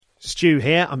Stu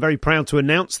here. I'm very proud to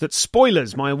announce that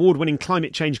Spoilers, my award-winning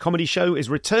climate change comedy show, is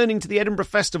returning to the Edinburgh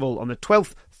Festival on the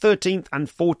 12th, 13th and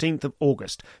 14th of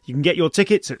August. You can get your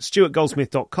tickets at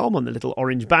stuartgoldsmith.com on the little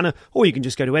orange banner, or you can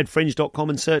just go to edfringe.com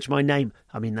and search my name.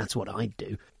 I mean, that's what I'd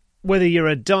do. Whether you're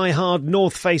a die-hard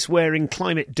North Face-wearing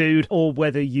climate dude, or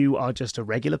whether you are just a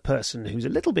regular person who's a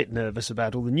little bit nervous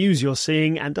about all the news you're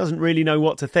seeing and doesn't really know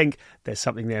what to think, there's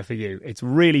something there for you. It's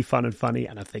really fun and funny,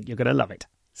 and I think you're going to love it.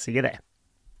 See you there.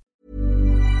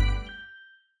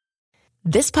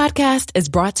 This podcast is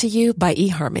brought to you by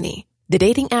eHarmony, the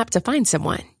dating app to find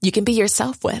someone you can be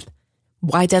yourself with.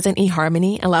 Why doesn't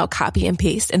eHarmony allow copy and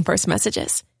paste in first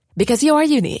messages? Because you are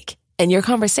unique, and your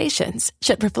conversations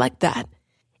should reflect that.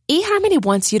 eHarmony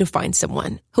wants you to find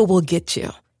someone who will get you.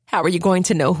 How are you going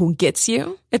to know who gets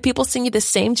you? If people send you the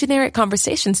same generic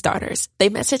conversation starters they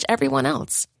message everyone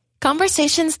else.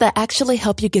 Conversations that actually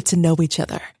help you get to know each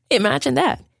other. Imagine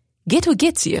that. Get who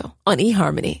gets you on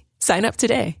eHarmony. Sign up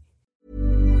today.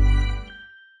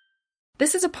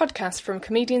 This is a podcast from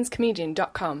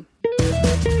comedianscomedian.com.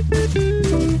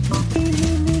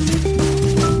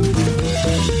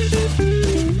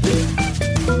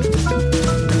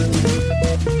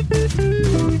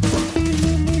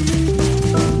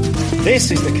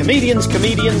 This is the Comedian's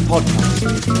Comedian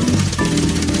podcast.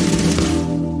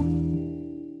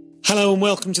 Hello and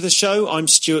welcome to the show. I'm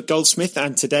Stuart Goldsmith,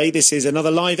 and today this is another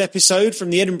live episode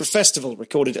from the Edinburgh Festival,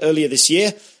 recorded earlier this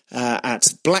year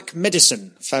at Black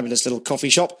Medicine, a fabulous little coffee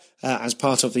shop, as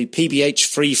part of the PBH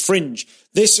Free Fringe.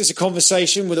 This is a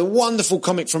conversation with a wonderful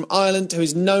comic from Ireland who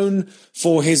is known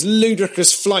for his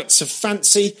ludicrous flights of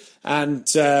fancy. And,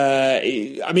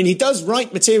 I mean, he does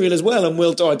write material as well, and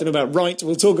I don't know about write,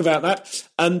 we'll talk about that.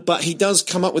 But he does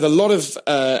come up with a lot of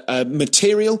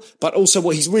material, but also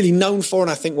what he's really known for,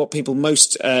 and I think what people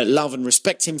most love and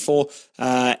respect him for,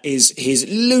 is his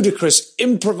ludicrous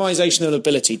improvisational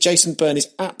ability. Jason Byrne is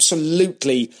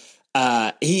absolutely...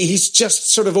 he's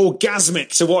just sort of orgasmic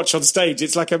to watch on stage.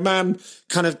 It's like a man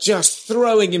kind of just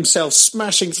throwing himself,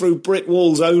 smashing through brick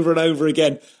walls over and over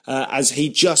again, as he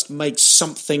just makes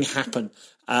something happen.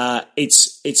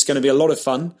 It's going to be a lot of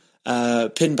fun.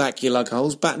 Pin back your lug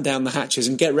holes, batten down the hatches,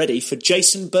 and get ready for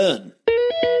Jason Byrne.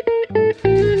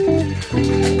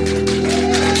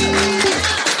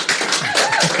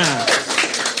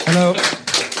 Hello.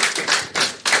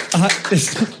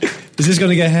 Is this going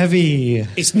to get heavy?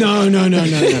 It's no.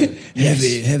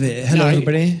 Heavy. Hello,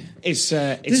 everybody. This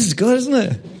is good, isn't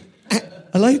it?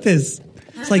 I like this.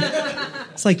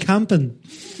 It's like camping.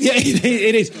 Yeah,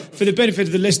 it is. For the benefit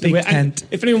of the listener, Big tent.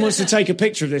 If anyone wants to take a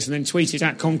picture of this and then tweet it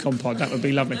at ConConPod, that would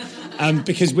be lovely.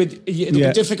 Because it'll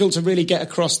be difficult to really get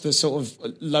across the sort of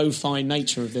lo-fi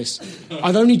nature of this.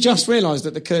 I've only just realised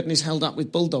that the curtain is held up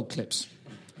with bulldog clips,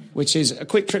 which is a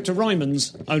quick trip to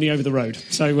Ryman's, only over the road.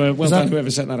 So well done,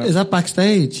 whoever set that up. Is that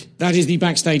backstage? That is the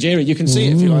backstage area. You can see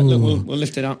it if you like. Look, we'll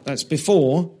lift it up. That's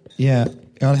before. Yeah,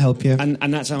 I'll help you. And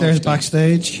that's how. There's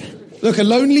backstage. Look, a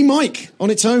lonely mic on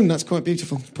its own. That's quite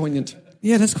beautiful, poignant.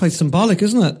 Yeah, that's quite symbolic,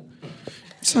 isn't it?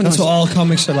 So that's nice. what all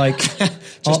comics are like.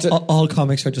 all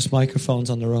comics are just microphones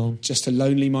on their own. Just a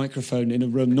lonely microphone in a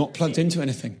room, not plugged into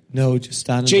anything. No, just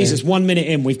standing Jesus, there. 1 minute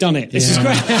in, we've done it. This is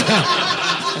great.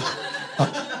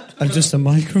 And just a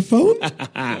microphone?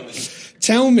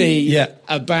 Tell me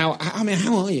about... I mean,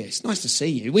 how are you? It's nice to see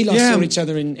you. We last saw each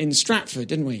other in Stratford,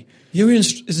 didn't we? You were in...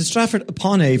 Is it Stratford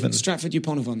upon Avon? Stratford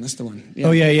upon Avon, that's the one. Yeah.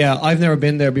 Oh, yeah. I've never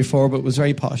been there before, but it was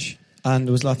very posh. And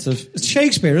there was lots of... It's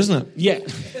Shakespeare, isn't it? Yeah.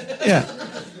 Yeah,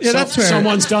 that's where...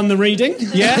 Someone's done the reading?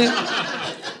 Yeah.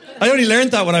 I only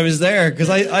learned that when I was there, because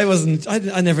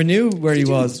I never knew where he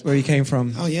was, where he came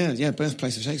from. Oh, yeah,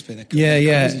 birthplace of Shakespeare.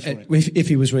 Yeah. If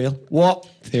he was real. What?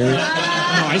 Theory.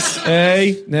 Nice.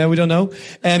 Hey, no, we don't know.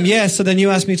 So then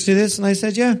you asked me to do this, and I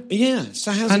said, yeah. Yeah,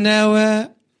 so how's and now,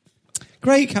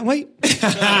 great, can't wait.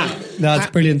 No, it's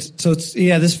brilliant. So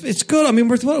it's good. I mean,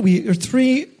 we're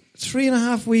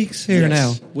 3.5 weeks here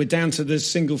now. We're down to the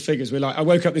single figures. I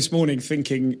woke up this morning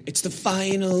thinking, it's the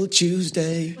final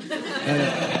Tuesday.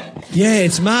 Yeah,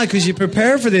 it's mad because you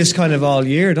prepare for this kind of all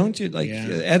year, don't you?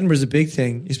 Edinburgh's a big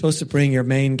thing. You're supposed to bring your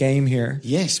main game here.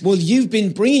 Yes. Well, you've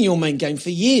been bringing your main game for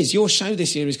years. Your show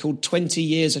this year is called 20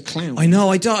 Years a Clown. I know.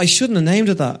 I shouldn't have named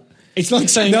it that. It's like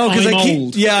saying no, because I'm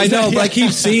old. Yeah, I know, but I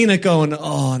keep seeing it going,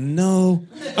 oh, no.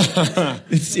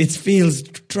 It feels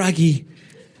draggy.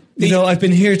 I've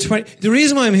been here 20... The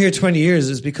reason why I'm here 20 years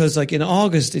is because, in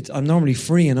August, I'm normally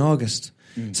free in August.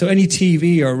 So any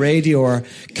TV or radio or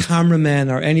cameramen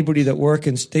or anybody that work,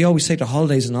 they always take their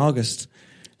holidays in August.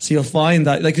 So you'll find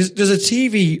that, there's a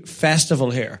TV festival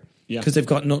here because they've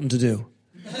got nothing to do.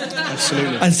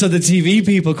 Absolutely. And so the TV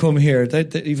people come here,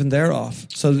 even they're off.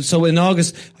 So in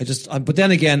August, but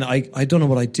then again, I don't know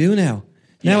what I do now.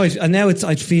 Now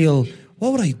I feel,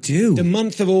 what would I do? The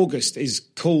month of August is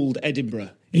called Edinburgh.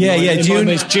 June.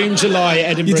 It's June, July,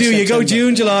 Edinburgh. You go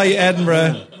June, July,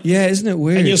 Edinburgh. Yeah, isn't it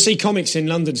weird? And you'll see comics in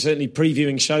London certainly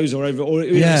previewing shows or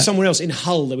somewhere else in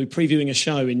Hull. They'll be previewing a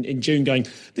show in June, going,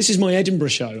 "This is my Edinburgh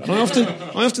show." And I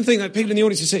often think that people in the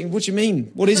audience are saying, "What do you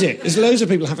mean? What is it?" There's loads of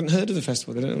people who haven't heard of the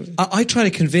festival. They don't know. I try to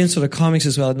convince other comics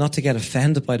as well not to get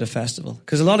offended by the festival,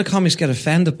 because a lot of comics get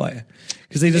offended by it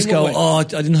because they just go, "Oh, I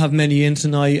didn't have many in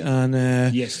tonight,"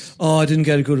 and yes, "Oh, I didn't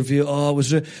get a good review." Oh, it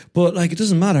was, but like it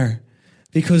doesn't matter.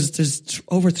 Because there's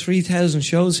over 3,000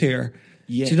 shows here.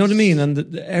 Yes. Do you know what I mean?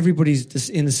 And everybody's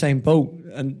in the same boat.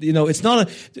 And, it's not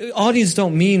the audience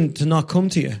don't mean to not come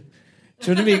to you.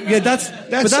 Do you know what I mean? Yeah,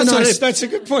 that's a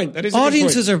good point. That is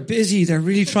audiences are busy. They're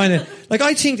really trying to,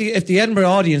 I think if the Edinburgh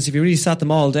audience, if you really sat them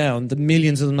all down, the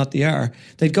millions of them that they are,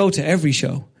 they'd go to every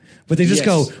show. But they just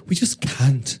go, we just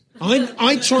can't.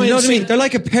 I try. You know what I mean? They're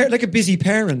like a busy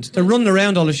parent. They're running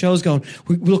around all the shows, going,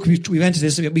 we went to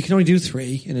this. We can only do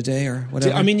 3 in a day or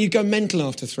whatever. You go mental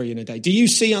after 3 in a day. Do you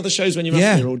see other shows when you're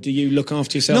up here, or do you look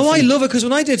after yourself? No, I love it because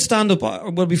when I did stand up,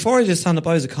 before I did stand up,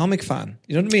 I was a comic fan.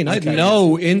 You know what I mean? I had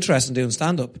no interest in doing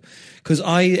stand up because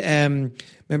I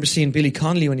remember seeing Billy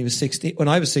Connolly when he was 16. When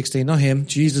I was 16, not him.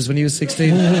 Jesus, when he was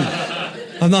 16.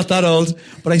 I'm not that old,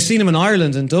 but I seen him in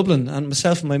Ireland, in Dublin, and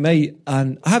myself and my mate,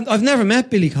 and I've never met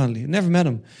Billy Connolly, never met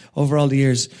him over all the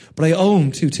years, but I owe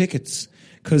him 2 tickets,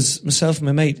 because myself and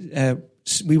my mate,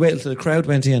 we waited till the crowd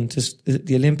went in to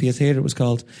the Olympia Theatre, it was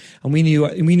called, and we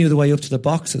knew the way up to the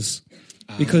boxes,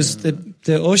 because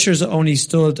the ushers only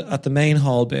stood at the main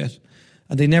hall bit,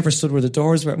 and they never stood where the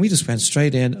doors were. And we just went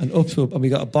straight in and up to it, and we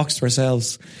got a box to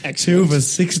ourselves. Excellent. 2 of us,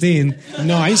 16.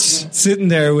 Nice. Sitting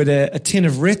there with a tin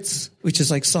of Ritz, which is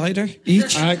like cider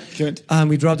each. Good. And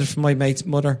we dropped it from my mate's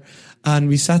mother. And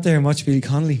we sat there and watched Billy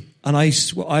Connolly. And I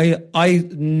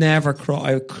never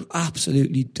cry. I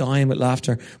absolutely dying with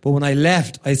laughter. But when I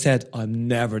left, I said, I'm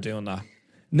never doing that.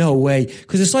 No way.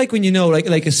 Because it's like when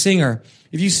like a singer,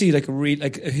 if you see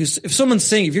if someone's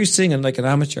singing, if you're singing like an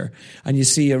amateur and you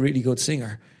see a really good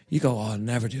singer, you go, oh, I'll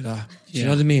never do that. Do you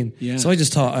know what I mean? Yeah. So I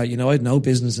just thought, I had no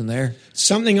business in there.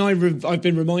 Something I've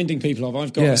been reminding people of,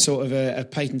 I've got a sort of a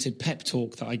patented pep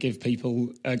talk that I give people,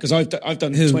 because I've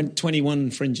done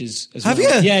 21 Fringes as well.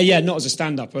 Have you? Yeah, not as a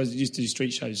stand-up. I used to do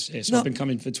street shows here, so I've been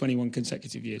coming for 21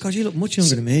 consecutive years. God, you look much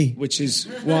younger than me. Which is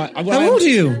why... How old are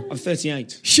you? I'm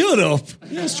 38. Shut up.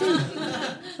 Yeah, it's true.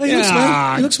 You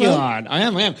look swell. I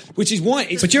am. Which is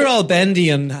why... But you're all bendy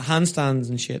and handstands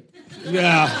and shit.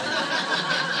 Yeah.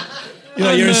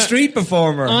 You're a street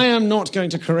performer. I am not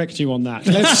going to correct you on that.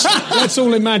 Let's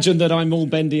all imagine that I'm all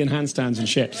bendy and handstands and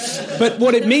shit. But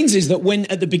what it means is that when,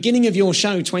 at the beginning of your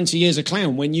show, 20 Years a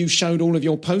Clown, when you showed all of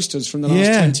your posters from the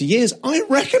last 20 years, I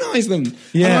recognised them.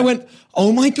 Yeah. And I went,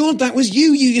 oh my God, that was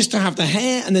you. You used to have the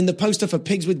hair and then the poster for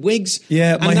Pigs with Wigs.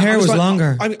 Yeah, my hair was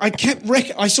longer.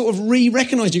 I sort of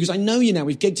recognised you because I know you now.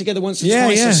 We've gigged together once or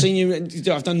twice. Yeah. I've seen you.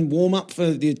 I've done warm-up for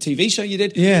the TV show you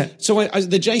did. Yeah. So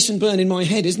the Jason Byrne in my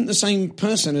head isn't the same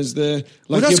person as your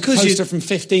poster from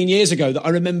 15 years ago that I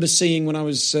remember seeing when I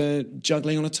was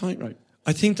juggling on a tightrope.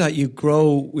 I think that you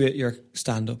grow with your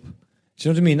stand-up. Do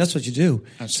you know what I mean? That's what you do.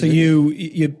 Absolutely. So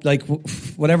you like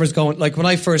whatever's going, like when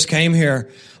I first came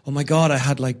here, oh my God, I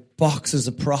had like boxes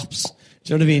of props. Do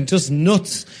you know what I mean? Just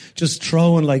nuts, just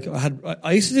throwing I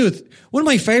used to do it. One of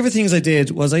my favourite things I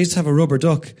did was I used to have a rubber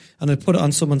duck and I'd put it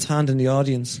on someone's hand in the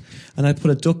audience and I'd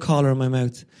put a duck collar in my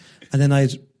mouth and then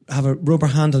I'd have a rubber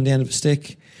hand on the end of a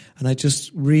stick and I'd just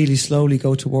really slowly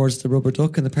go towards the rubber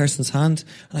duck in the person's hand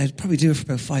and I'd probably do it for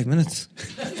about 5 minutes.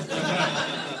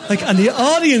 And the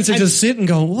audience are just sitting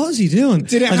going, what is he doing?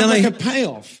 Did it have a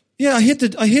payoff? Yeah, I hit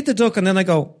the duck and then I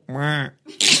go, wah.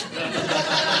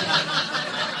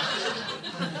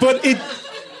 But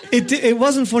it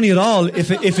wasn't funny at all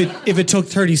if it took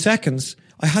 30 seconds.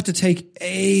 I had to take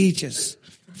ages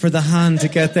for the hand to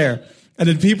get there. And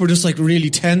then people were just like really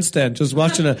tense then, just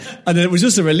watching it. And then it was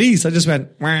just a release. I just went,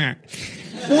 wah.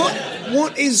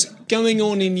 What is going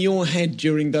on in your head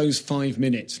during those 5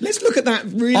 minutes? Let's look at that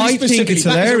really I think it's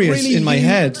hilarious in my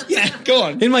head. Yeah, go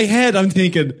on. In my head, I'm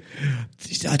thinking,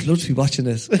 I'd love to be watching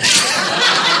this. That's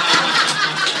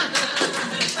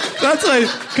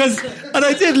and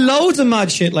I did loads of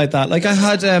mad shit like that. Like I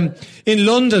had, in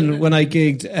London when I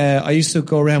gigged, I used to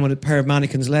go around with a pair of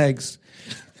mannequin's legs.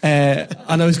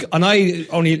 And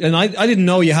I didn't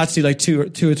know you had to do like two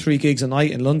or three gigs a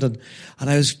night in London. And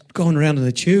I was going around in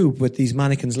the tube with these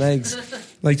mannequins' legs,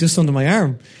 like just under my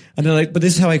arm. And then but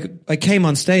this is how I came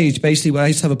on stage. Basically, I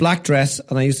used to have a black dress,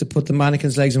 and I used to put the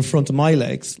mannequin's legs in front of my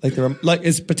legs, like they were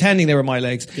it's pretending they were my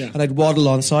legs, and I'd waddle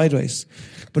on sideways.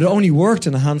 But it only worked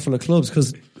in a handful of clubs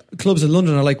because clubs in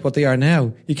London are like what they are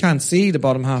now. You can't see the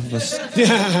bottom half of us.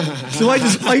 So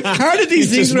I carried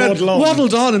these things around,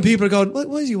 waddled on, and people are going,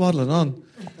 why is he waddling on?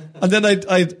 And then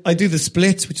I do the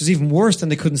splits, which is even worse than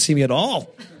they couldn't see me at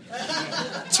all.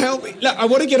 Tell me, look, I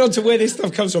want to get on to where this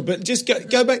stuff comes from, but just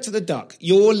go back to the duck.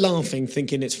 You're laughing,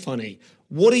 thinking it's funny.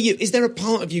 Is there a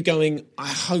part of you going, I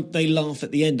hope they laugh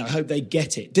at the end, I hope they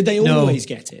get it? Did they always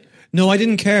get it? No, I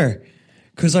didn't care.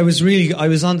 Because I was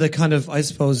on the kind of, I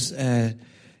suppose,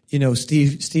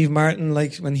 Steve Martin,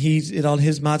 like when he did all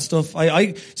his mad stuff.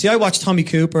 I watched Tommy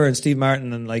Cooper and Steve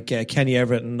Martin and like Kenny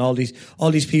Everett and all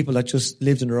these people that just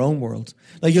lived in their own world.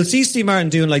 Like you'll see Steve Martin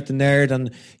doing like the nerd,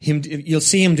 and you'll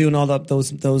see him doing all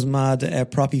those mad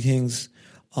proppy things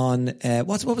on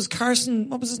what was Carson?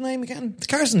 What was his name again? The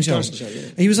Carson Show. Carson Show, yeah.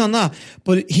 He was on that,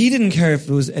 but he didn't care if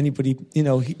there was anybody.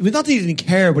 Not that he didn't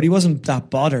care, but he wasn't that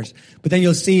bothered. But then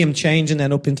you'll see him changing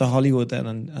then up into Hollywood then,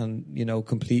 and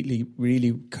completely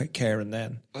really caring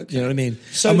then. Okay. Do you know what I mean?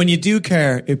 So, and when you do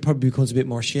care, it probably becomes a bit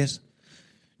more shit.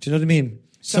 Do you know what I mean?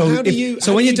 So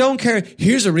when you don't care,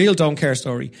 here's a real don't care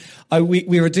story.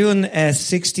 We were doing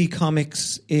 60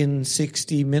 comics in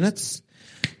 60 minutes.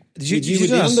 Did you with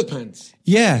the that? Underpants?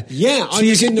 Yeah. Yeah, I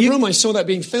was in the room, I saw that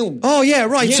being filmed. Oh, yeah,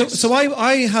 right. Yes. So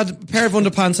I had a pair of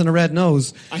underpants and a red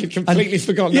nose. I had completely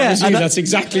forgotten that was you. That's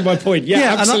exactly my point.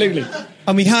 Yeah, absolutely.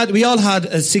 And we all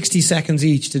had 60 seconds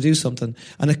each to do something.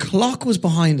 And a clock was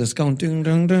behind us going ding,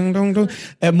 ding, ding, ding, ding.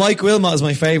 Mike Wilmot is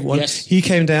my favourite one. Yes. He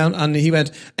came down and he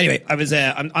went, anyway, I'm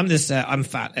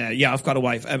fat. I've got a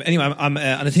wife. Anyway,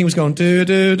 and the thing was going do,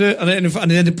 do, do.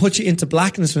 And then it puts you into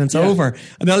blackness when it's over.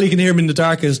 And all you can hear him in the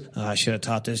dark is, I should have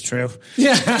thought this through.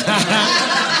 Yeah.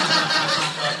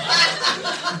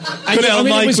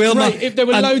 It was great. There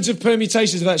were loads of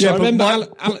permutations of that show. I remember.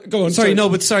 Go on.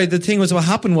 Sorry. The thing was, what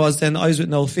happened was then I was with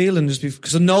Noel Phelan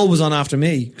because Noel was on after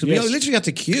me. Because we literally had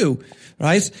to queue,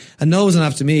 right? And Noel was on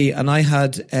after me, and I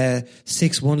had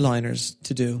 6 one-liners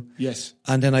to do. Yes.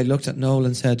 And then I looked at Noel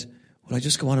and said, "Will I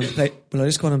just go on and play? Will I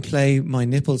just go on and play my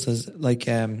nipples as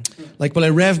will I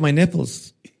rev my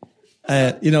nipples,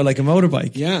 like a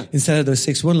motorbike? Yeah. Instead of those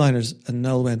 6 one-liners." And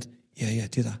Noel went, "Yeah,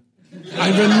 do that." I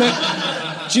remember.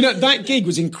 Do you know, that gig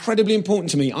was incredibly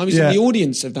important to me. I was in the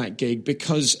audience of that gig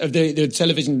because of the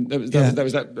television,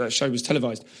 that show was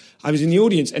televised. I was in the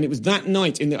audience, and it was that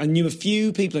night, I knew a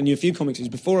few people, I knew a few comics. It was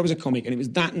before I was a comic, and it was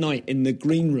that night in the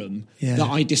green room that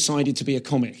I decided to be a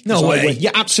comic. No way.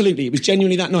 Yeah, absolutely. It was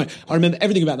genuinely that night. I remember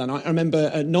everything about that night. I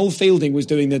remember Noel Fielding was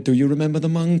doing Do you remember the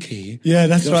monkey? Yeah,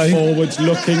 that's the right.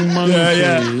 Forwards-looking monkey.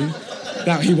 Yeah.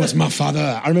 That he was my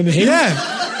father. I remember him.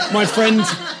 Yeah.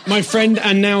 My friend,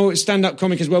 and now stand-up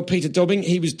comic as well, Peter Dobbing.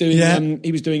 He was doing an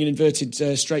inverted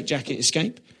straitjacket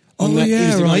escape. He was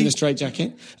doing the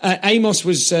straitjacket. Amos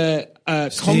was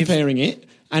comparing it,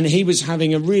 and he was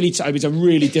having it was a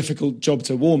really difficult job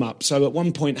to warm up. So at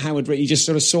one point, he just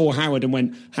sort of saw Howard and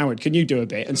went, "Howard, can you do a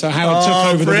bit?" And so Howard took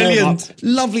over the warm up.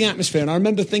 Lovely atmosphere, and I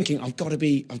remember thinking, I've got to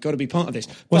be part of this.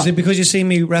 Was it because you see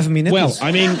me revving me nipples? Well,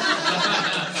 I mean.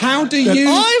 How do you...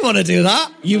 I want to do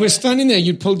that. You were standing there,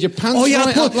 you pulled your pants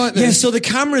up like this. Yeah, so the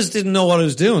cameras didn't know what I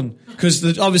was doing.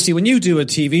 Because obviously when you do a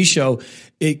TV show,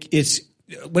 it's...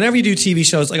 Whenever you do TV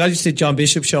shows, like I just did John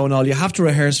Bishop's show and all, you have to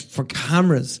rehearse for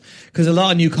cameras. Because a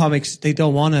lot of new comics, they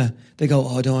don't want to... They go,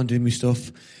 I don't want to do my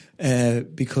stuff.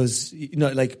 Because,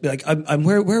 I'm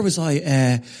where was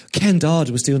I? Ken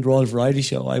Dodd was doing the Royal Variety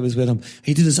Show. I was with him.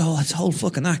 He did his whole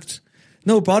fucking act.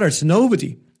 No bother to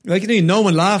nobody. Like, no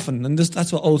one laughing, and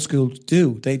that's what old school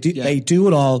do. They do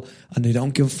it all, and they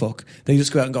don't give a fuck. They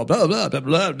just go out and go, blah, blah, blah,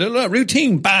 blah, blah, blah,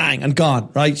 routine, bang, and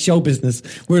gone, right? Show business.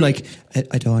 We're like,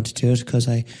 I don't want to do it because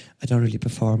I don't really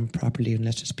perform properly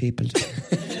unless there's people.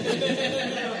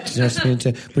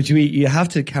 But you have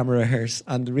to camera rehearse,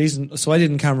 and the reason, so I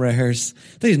didn't camera rehearse.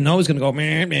 They didn't know I was going to go,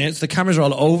 meh. So the cameras are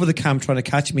all over the camp trying to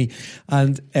catch me,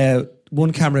 and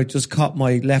one camera just caught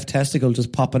my left testicle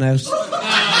just popping out.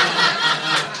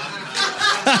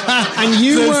 And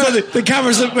the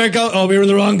cameras were going, we were in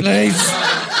the wrong place.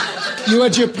 You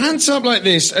had your pants up like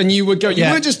this, and you were going. You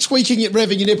weren't just tweaking it,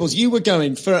 revving your nipples. You were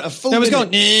going for a full. I was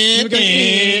going. Yeah,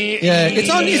 it's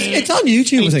on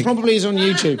YouTube. I think. It probably is on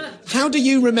YouTube. How do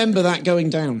you remember that going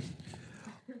down?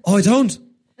 Oh, I don't.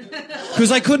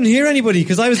 Because I couldn't hear anybody.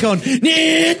 Because I was going. And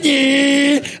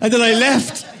then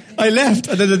I left,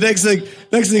 and then the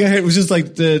next thing I heard was just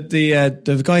like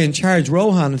the guy in charge,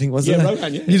 Rohan, I think, wasn't it?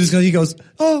 Rohan, yeah. He goes,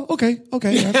 oh, okay.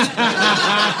 Yeah.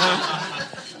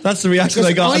 That's the reaction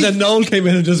I got. And then Noel came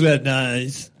in and just went,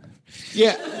 nice.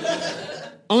 Yeah.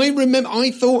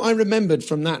 I thought I remembered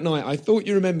from that night. I thought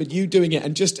you remembered you doing it,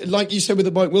 and just like you said with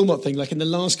the Mike Wilmot thing, like in the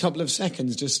last couple of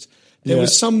seconds, just there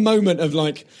was some moment of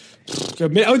like,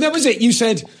 oh, that was it. You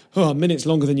said, "Oh, a minute's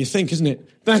longer than you think, isn't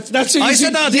it?" That's what you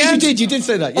said that. Yeah, you did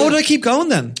say that. Yeah. Oh, did I keep going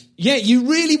then? Yeah, you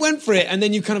really went for it, and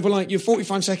then you kind of were like, you're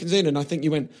 45 seconds in, and I think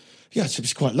you went, yeah,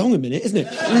 it's quite long a minute, isn't it?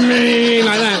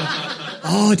 Like that.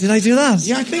 Oh, did I do that?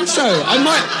 Yeah, I think so.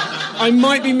 I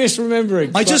might be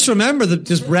misremembering. I just remember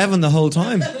just revving the whole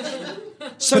time.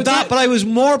 But I was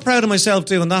more proud of myself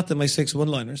doing that than my 6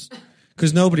 one-liners,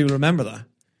 because nobody will remember that.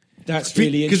 That's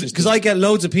really interesting. Because I get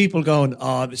loads of people going,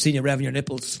 "Oh, I've seen you revving your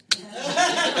nipples."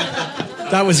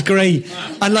 That was great.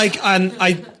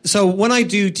 So when I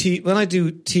do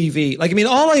TV, like,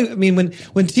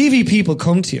 when TV people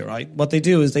come to you, right, what they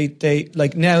do is they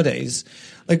like nowadays,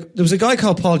 like there was a guy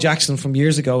called Paul Jackson from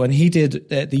years ago, and he did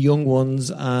the Young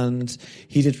Ones, and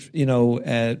he did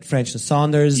French and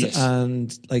Saunders,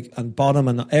 and Bottom,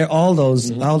 and all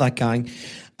those, all that gang.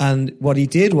 And what he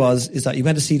did is that he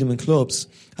went to see them in clubs,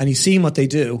 and he seen what they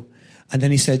do, and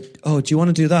then he said, "Oh, do you want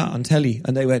to do that on telly?"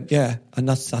 And they went, "Yeah," and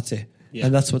that's it. Yeah.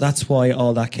 And that's why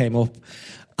all that came up.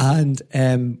 And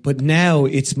but now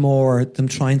it's more them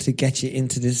trying to get you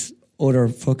into this other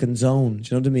fucking zone. Do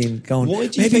you know what I mean? Going,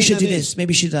 maybe you should do this,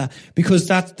 maybe you should that, because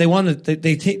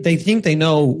they think they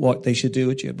know what they should do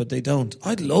with you, but they don't.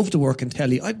 I'd love to work in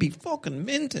telly. I'd be fucking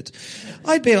minted.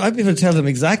 I'd be able to tell them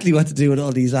exactly what to do with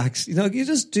all these acts. You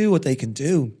just do what they can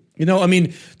do.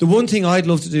 The one thing I'd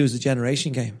love to do is a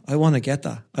generation game. I want to get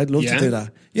that. I'd love to do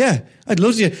that. Yeah, I'd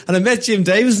love to. And I met Jim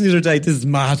Davison the other day. This is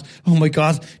mad. Oh my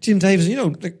God. Jim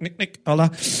Davison, Nick, all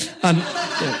that. And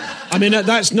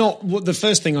that's not what the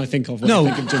first thing I think of when I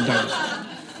think of Jim Davison.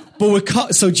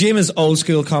 But so Jim is old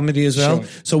school comedy as well. Sure.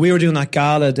 So we were doing that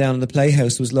gala down in the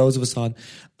Playhouse. There was loads of us on.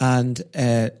 And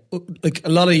like a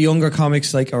lot of younger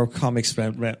comics, like our comics,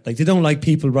 like they don't like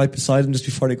people right beside them just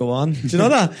before they go on. Do you know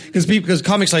that? Because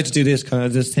comics like to do this kind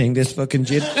of this fucking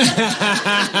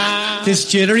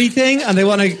this jittery thing, and they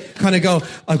want to kind of go,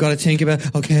 "I've got to think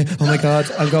about, okay, oh my God,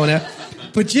 I'm going out."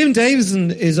 But Jim Davison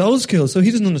is old school, so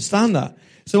he doesn't understand that.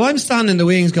 So I'm standing in the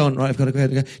wings going, "Right, I've got to go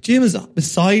ahead." Jim is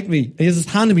beside me. He has his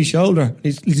hand on my shoulder.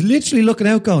 He's literally looking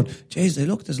out going, "Jeez,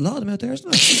 there's a lot of them out there,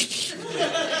 isn't there?"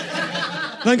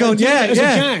 And I'm going, as a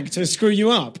gag to screw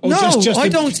you up? Or no, just I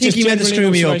don't think he meant to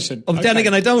screw me up. But then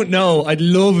again, I don't know. I'd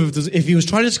love if he was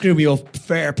trying to screw me up,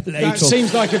 fair play. That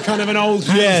seems like a kind of an old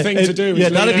thing to do. Yeah,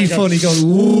 that'd be funny. Going,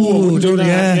 ooh, do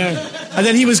that. Yeah. And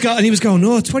then he was going,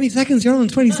 "No, 20 seconds, you're on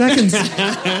 20 seconds."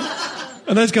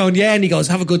 And I was going, "Yeah," and he goes,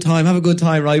 have a good time,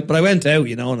 right? But I went out,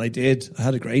 and I did. I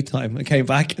had a great time. I came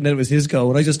back, and then it was his go,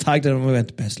 and I just tagged him, and we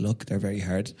went, "Best luck, they're very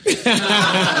hard."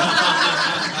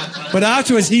 But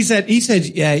afterwards, he said, you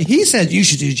should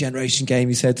do a generation game,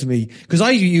 he said to me. Because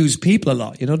I use people a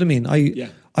lot, you know what I mean?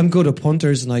 I'm good at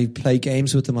punters, and I play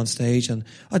games with them on stage, and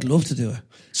I'd love to do it.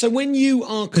 So when you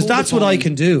are because that's what I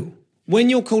can do. When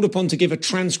you're called upon to give a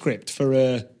transcript for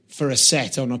a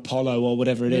set on Apollo or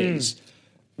whatever it is,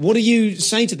 what do you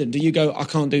say to them? Do you go, "I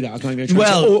can't do that, I can't give a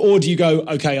transcript"? Or do you go,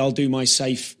 "Okay, I'll do my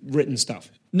safe written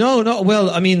stuff"? No. Well,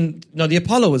 the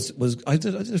Apollo was I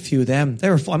did a few of them. They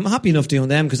were. I'm happy enough doing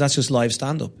them because that's just live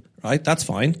stand up, right? That's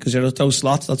fine because those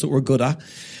slots. That's what we're good at.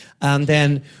 And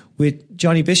then with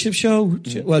Johnny Bishop's show,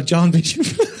 John Bishop,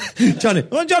 Johnny,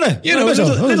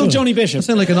 little Johnny Bishop. I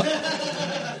sound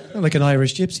like an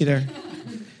Irish gypsy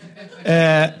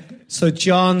there. So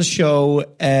John's show,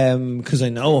 because I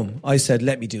know him, I said,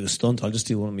 "Let me do a stunt. I'll just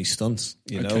do one of my stunts,"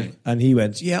 know. And he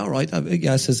went, "Yeah, all right."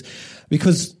 I says,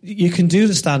 because you can do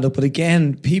the stand up, but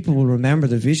again, people will remember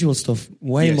the visual stuff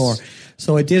way more.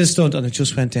 So I did a stunt, and it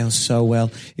just went down so well.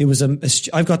 It was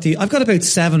I've got about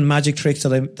 7 magic tricks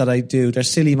that I do. They're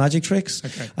silly magic tricks,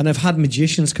 and I've had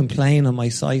magicians complain on my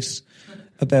site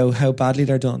about how badly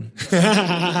they're done.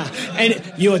 And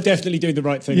you are definitely doing the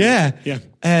right thing. Yeah.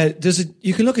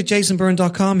 You can look at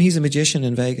jasonbyrne.com. He's a magician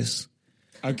in Vegas.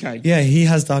 Okay. Yeah, he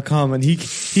has .com, and he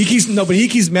keeps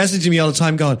messaging me all the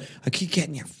time going, "I keep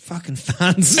getting your fucking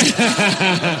fans."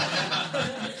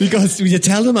 He goes, "Will you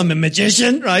tell them I'm a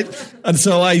magician?" Right? And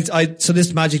so so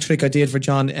this magic trick I did for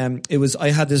John, I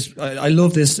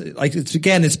love this,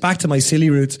 it's back to my silly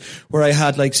roots, where I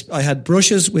had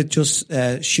brushes with just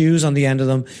shoes on the end of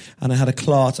them, and I had a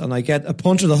cloth, and I get a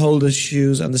punter to hold the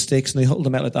shoes and the sticks, and they hold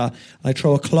them out like that, and I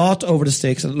throw a cloth over the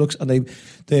sticks, and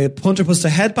the punter puts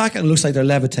their head back, and it looks like they're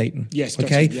levitating. Yes.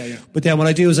 Okay. Gotcha. Yeah. But then what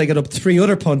I do is I get up 3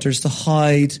 other punters to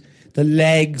hide the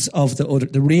legs of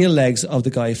the real legs of the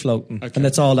guy floating. And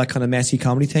it's all that kind of messy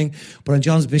comedy thing. But on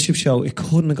John's Bishop show, it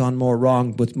couldn't have gone more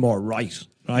wrong, but more right.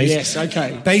 right? Yes,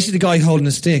 okay. Basically, the guy holding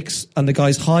the sticks and the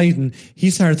guy's hiding, he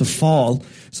started to fall.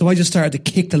 So I just started to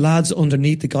kick the lads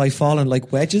underneath the guy falling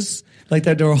like wedges, like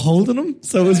they were holding him.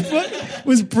 So it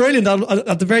was brilliant.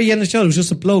 At the very end of the show, it was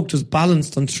just a bloke just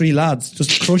balanced on 3 lads,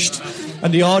 just crushed.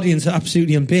 And the audience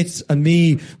absolutely in bits. And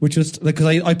me, which was, because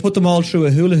I put them all through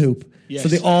a hula hoop. Yes. So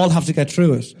they all have to get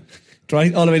through it.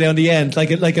 Right, all the way down the end,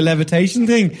 like a levitation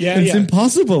thing. Yeah, it's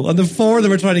impossible. And the 4 of them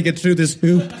were trying to get through this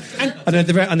hoop,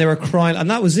 and they were crying,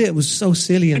 and that was it. It was so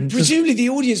silly. And presumably the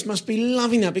audience must be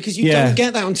loving that, because you don't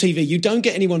get that on TV. You don't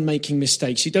get anyone making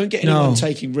mistakes. You don't get anyone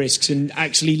taking risks and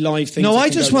actually live things. No, I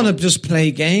just want to just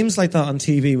play games like that on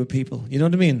TV with people. You know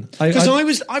what I mean? Because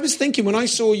I was thinking when I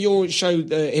saw your show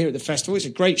here at the festival, it's a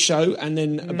great show, and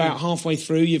then about halfway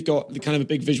through, you've got the kind of a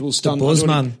big visual stunt. The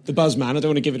Buzzman. The Buzzman. I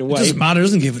don't want to give it away. It doesn't matter. It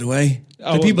doesn't give it away.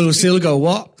 The people will still go,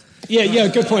 what? Yeah,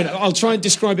 good point. I'll try and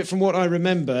describe it from what I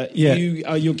remember. Yeah.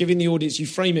 You're giving the audience, you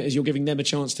frame it as you're giving them a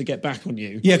chance to get back on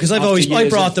you. Yeah, because I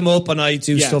brought them up and I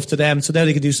do stuff to them, so now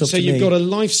they can do stuff to me. So you've got a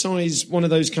life-size, one of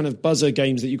those kind of buzzer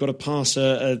games that you've got to pass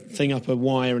a thing up a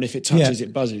wire, and if it touches,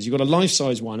 it buzzes. You've got a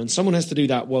life-size one, and someone has to do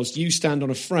that whilst you stand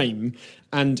on a frame,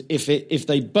 and if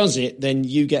they buzz it, then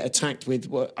you get attacked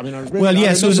with, I remember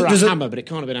a hammer, but it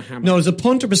can't have been a hammer. No, there's a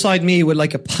punter beside me with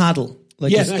like a paddle.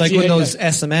 Like one of those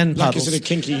SMN paddles. Like a sort of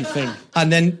kinky thing.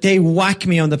 And then they whack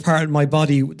me on the part of my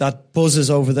body that buzzes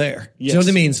over there. Yes. Do you know what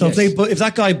I mean? So if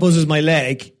that guy buzzes my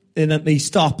leg, then he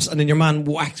stops, and then your man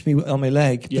whacks me on my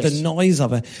leg. Yes. But the noise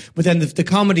of it. But then the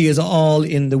comedy is all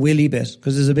in the willy bit,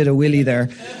 because there's a bit of willy there.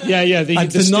 Yeah.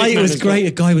 Tonight it was great.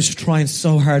 A guy was trying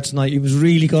so hard tonight. He was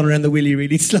really going around the willy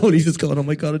really slowly, just going, oh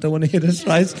my God, I don't want to hit it,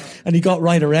 right? And he got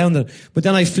right around it. But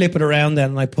then I flip it around then,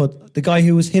 and I put the guy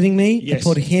who was hitting me, I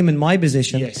put him in my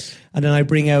position. Yes. And then I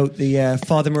bring out the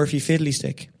Father Murphy fiddly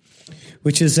stick,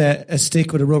 which is a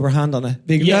stick with a rubber hand on it.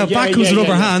 Back comes a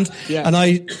rubber hand, and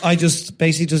I just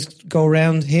basically just go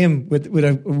around him with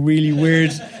a really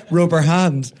weird rubber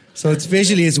hand. So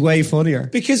it's way funnier.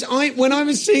 Because when I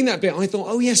was seeing that bit, I thought,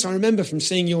 oh yes, I remember from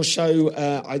seeing your show,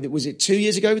 was it 2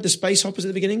 years ago with the Space Hoppers at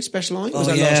the beginning, Special Eye? Or was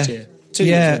that last year? 2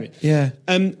 years maybe. Yeah.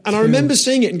 And I remember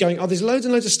seeing it and going, there's loads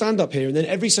and loads of stand-up here, and then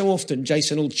every so often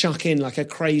Jason will chuck in like a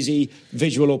crazy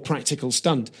visual or practical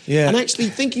stunt. Yeah. And actually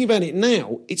thinking about it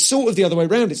now, it's sort of the other way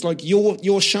around. It's like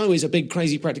your show is a big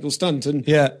crazy practical stunt, and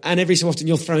every so often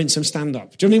you'll throw in some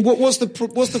stand-up. Do you know what I mean?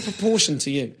 What's the proportion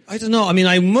to you? I don't know. I mean,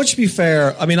 I much be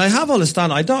fair. I mean, I have all the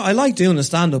stand-up. I like doing the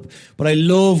stand-up, but I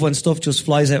love when stuff just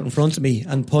flies out in front of me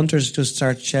and punters just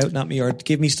start shouting at me or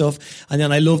give me stuff, and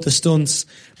then I love the stunts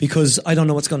because I don't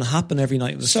know what's going to happen every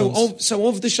night. So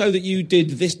of the show that you did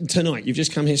this tonight, you've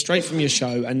just come here straight from your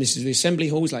show, and this is the Assembly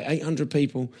Hall's like 800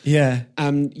 people. Yeah.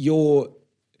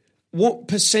 What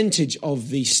percentage of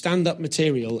the stand-up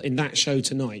material in that show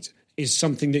tonight is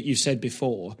something that you've said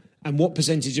before, and what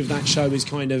percentage of that show is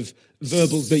kind of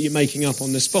verbal that you're making up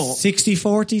on the spot?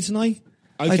 60-40 tonight,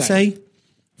 I'd say.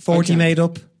 40 made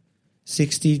up.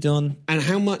 60 done. And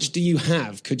how much do you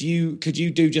have? Could you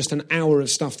do just an hour of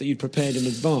stuff that you'd prepared in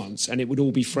advance and it would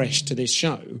all be fresh to this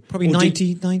show? Probably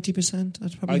 90%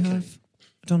 I'd probably have.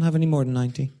 I don't have any more than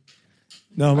 90.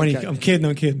 No, I'm kidding.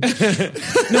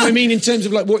 No, I mean in terms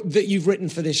of like what that you've written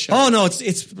for this show. Oh no,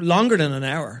 it's longer than an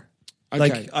hour.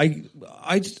 Okay. Like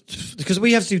I because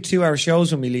we have to do 2-hour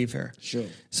shows when we leave here. Sure.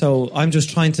 So I'm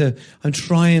trying to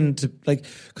like,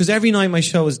 because every night my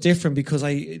show is different, because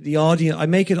I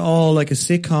make it all like a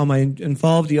sitcom. I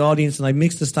involve the audience and I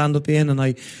mix the stand up in and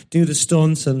I do the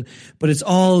stunts, but it's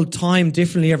all timed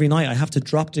differently every night. I have to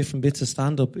drop different bits of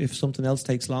stand up if something else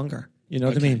takes longer. You know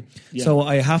what I mean? Yeah. So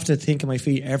I have to think on my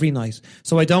feet every night.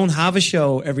 So I don't have a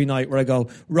show every night where I go,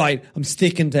 right, I'm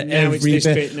sticking to every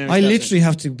bit. I literally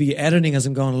have to be editing as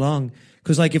I'm going along.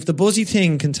 Because like if the buzzy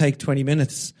thing can take 20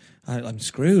 minutes, I'm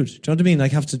screwed. Do you know what I mean? I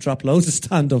have to drop loads of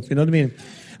stand-up, you know what I mean?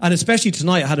 And especially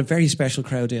tonight, I had a very special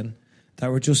crowd in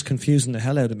that were just confusing the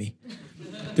hell out of me.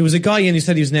 There was a guy in who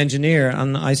said he was an engineer,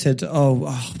 and I said,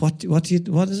 what is it?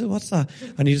 What's that?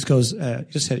 And he just goes, he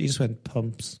just went,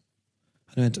 pumps.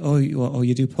 And I went,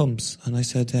 you do pumps? And I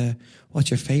said, what's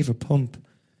your favourite pump?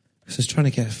 Because I was trying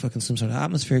to get fucking some sort of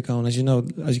atmosphere going. As you know,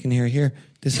 as you can hear here,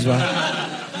 this is what.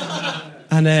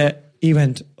 And he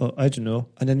went, I don't know.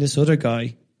 And then this other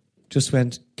guy just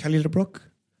went, Kelly LeBrook.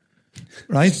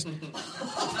 Right?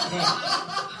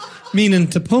 Meaning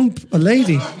to pump a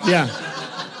lady. Yeah.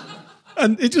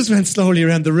 And it just went slowly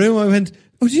around the room. I went,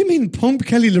 oh, do you mean pump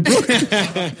Kelly LeBrook?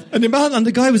 and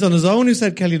the guy was on his own who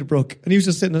said Kelly LeBrook. And he was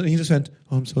just sitting there and he just went,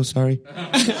 oh, I'm so sorry.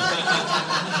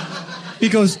 He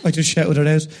goes, I just shouted it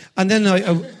out. And then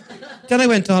Then I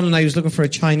went on and I was looking for a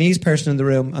Chinese person in the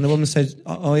room, and the woman said,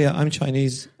 "Oh yeah, I'm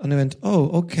Chinese." And I went, "Oh,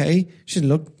 okay." She didn't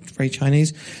look very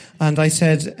Chinese. And I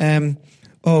said,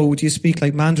 "Oh, do you speak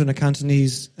like Mandarin or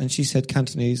Cantonese?" And she said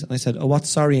Cantonese. And I said, "Oh, what's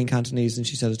sorry in Cantonese?" And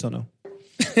she said, "I don't know."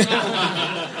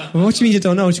 Well, what do you mean you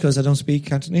don't know? She goes, "I don't speak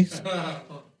Cantonese."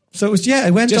 So it was,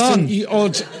 it went just on.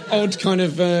 Odd kind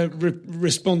of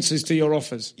responses to your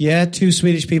offers. Yeah, 2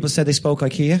 Swedish people said they spoke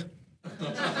IKEA.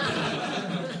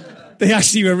 They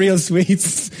actually were real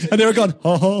Swedes. And they were going,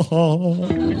 ho, ho, ho.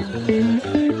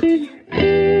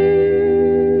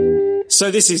 So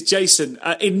this is Jason.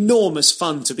 Enormous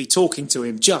fun to be talking to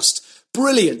him. Just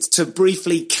brilliant to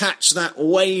briefly catch that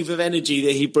wave of energy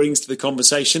that he brings to the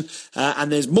conversation.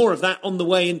 And there's more of that on the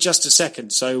way in just a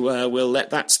second. So we'll let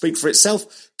that speak for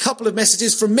itself. Couple of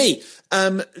messages from me.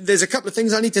 There's a couple of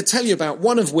things I need to tell you about.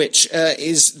 One of which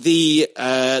is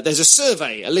there's a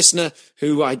survey. A listener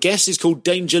who I guess is called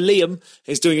Danger Liam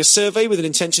is doing a survey with an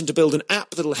intention to build an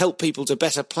app that'll help people to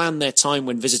better plan their time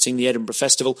when visiting the Edinburgh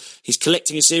Festival. He's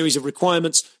collecting a series of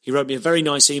requirements. He wrote me a very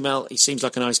nice email. He seems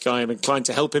like a nice guy. I'm inclined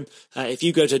to help him. If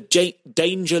you go to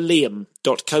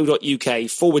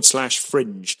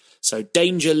dangerliam.co.uk/fringe. So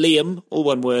dangerliam, all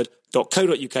one word,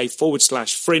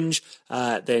 .co.uk/fringe.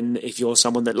 Then if you're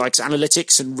someone that likes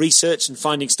analytics and research and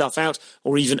finding stuff out,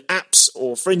 or even apps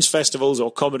or fringe festivals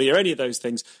or comedy or any of those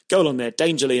things, go along there,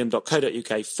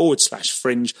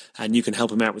 dangerliam.co.uk/fringe, and you can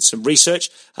help him out with some research.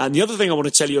 And the other thing I want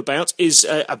to tell you about is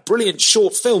a brilliant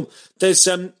short film. There's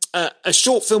a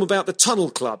short film about the Tunnel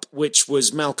Club, which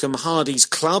was Malcolm Hardy's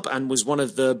club and was one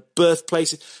of the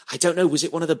birthplaces. I don't know, was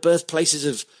it one of the birthplaces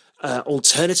of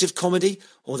alternative comedy,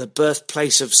 or the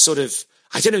birthplace of sort of,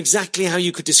 I don't know exactly how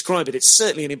you could describe it. It's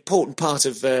certainly an important part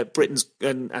of Britain's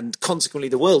and consequently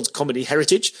the world's comedy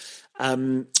heritage.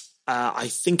 I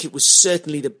think it was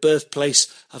certainly the birthplace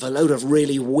of a load of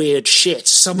really weird shit,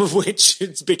 some of which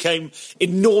became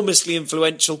enormously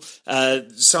influential.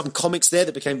 Some comics there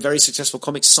that became very successful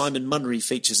comics. Simon Munnery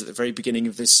features at the very beginning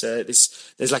of this.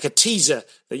 There's like a teaser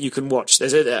that you can watch.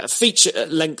 There's a feature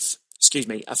length. Excuse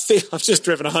me, I've just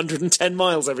driven 110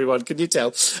 miles, everyone, can you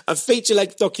tell? A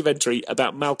feature-length documentary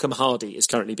about Malcolm Hardy is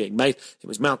currently being made. It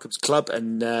was Malcolm's club,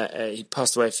 and he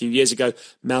passed away a few years ago.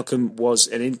 Malcolm was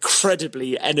an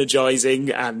incredibly energising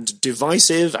and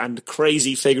divisive and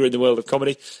crazy figure in the world of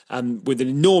comedy, with an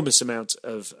enormous amount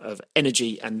of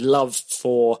energy and love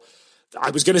for, I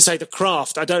was going to say the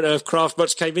craft. I don't know if craft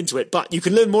much came into it, but you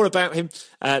can learn more about him.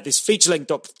 This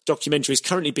feature-length documentary is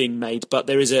currently being made, but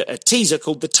there is a teaser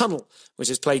called The Tunnel, which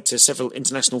is played to several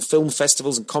international film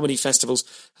festivals and comedy festivals.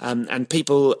 And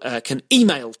people can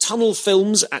email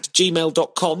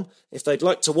tunnelfilms@gmail.com if they'd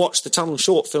like to watch the Tunnel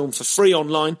short film for free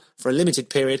online for a limited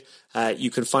period.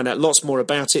 You can find out lots more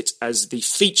about it as the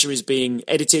feature is being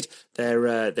edited.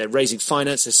 They're raising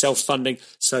finance, they're self-funding.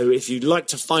 So if you'd like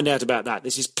to find out about that,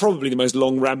 this is probably the most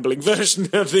long rambling version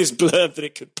of this blurb that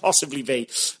it could possibly be.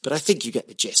 But I think you get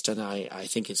the gist, and I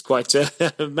think it's quite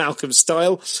Malcolm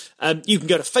style. You can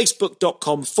go to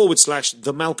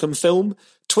facebook.com/The Malcolm Film,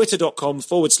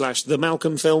 twitter.com/The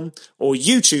Malcolm Film, or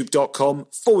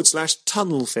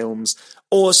youtube.com/Tunnel Films,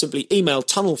 or simply email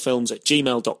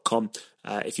tunnelfilms@gmail.com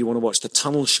if you want to watch the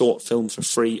Tunnel short film for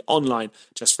free online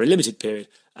just for a limited period.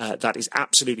 That is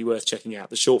absolutely worth checking out.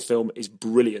 The short film is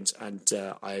brilliant,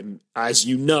 and as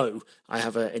you know, I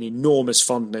have an enormous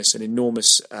fondness, an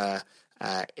enormous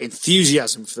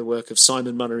enthusiasm for the work of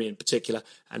Simon Munnery in particular,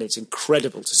 and it's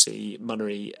incredible to see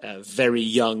Munnery very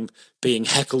young being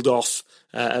heckled off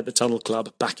at the Tunnel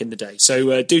Club back in the day.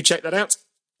 So do check that out.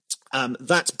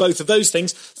 That's both of those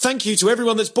things. Thank you to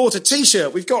everyone that's bought a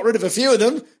T-shirt. We've got rid of a few of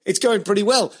them. It's going pretty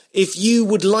well. If you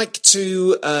would like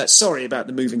to... sorry about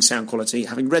the moving sound quality.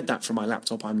 Having read that from my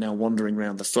laptop, I'm now wandering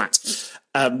around the flat.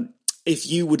 If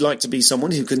you would like to be someone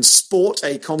who can sport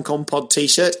a ComCom Pod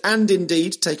T-shirt and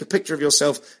indeed take a picture of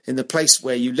yourself in the place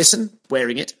where you listen,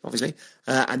 wearing it, obviously,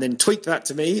 and then tweet that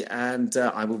to me, and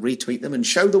I will retweet them and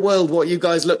show the world what you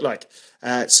guys look like.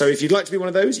 So if you'd like to be one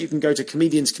of those, you can go to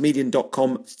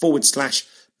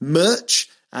comedianscomedian.com/merch,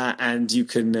 and you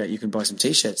can buy some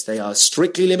T-shirts. They are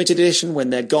strictly limited edition.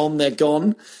 When they're gone, they're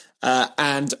gone.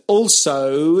 And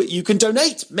also you can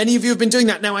donate. Many of you have been doing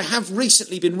that. Now, I have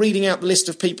recently been reading out the list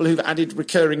of people who've added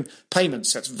recurring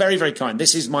payments. That's very, very kind.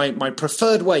 This is my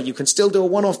preferred way. You can still do a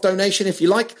one-off donation if you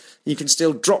like. You can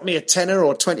still drop me a tenner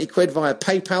or 20 quid via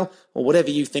PayPal or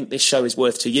whatever you think this show is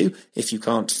worth to you. If you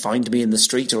can't find me in the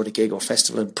street or at a gig or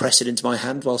festival and press it into my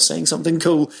hand while saying something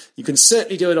cool, you can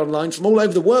certainly do it online from all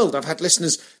over the world. I've had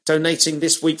listeners donating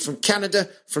this week from Canada,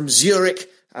 from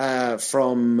Zurich,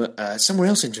 from somewhere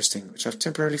else interesting, which I've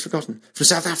temporarily forgotten, from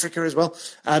South Africa as well.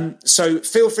 So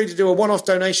feel free to do a one-off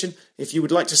donation. If you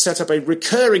would like to set up a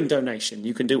recurring donation,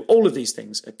 you can do all of these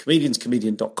things at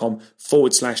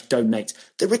comedianscomedian.com/donate.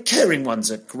 The recurring ones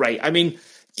are great. I mean,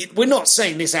 we're not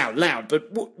saying this out loud, but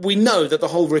we know that the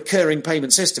whole recurring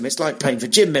payment system, it's like paying for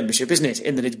gym membership, isn't it?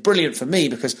 In that it's brilliant for me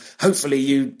because hopefully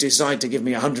you decide to give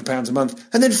me £100 a month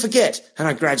and then forget, and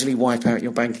I gradually wipe out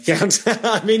your bank account.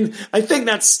 I mean, I think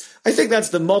that's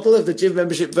the model of the gym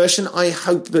membership version. I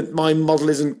hope that my model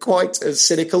isn't quite as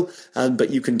cynical,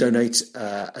 but you can donate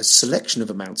a selection of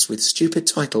amounts with stupid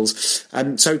titles.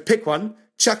 So pick one,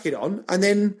 chuck it on, and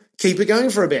then keep it going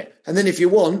for a bit. And then if you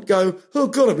want, go, oh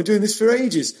God, I've been doing this for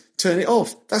ages. Turn it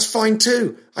off. That's fine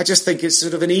too. I just think it's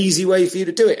sort of an easy way for you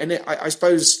to do it. And I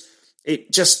suppose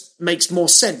it just makes more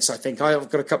sense, I think.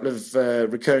 I've got a couple of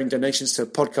recurring donations to a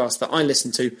podcast that I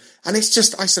listen to. And it's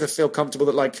just, I sort of feel comfortable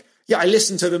that, like, yeah, I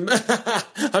listen to them. I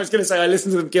was going to say I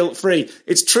listen to them guilt-free.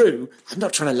 It's true. I'm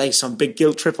not trying to lay some big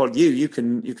guilt trip on you. You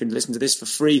can listen to this for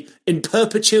free in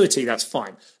perpetuity. That's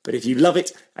fine. But if you love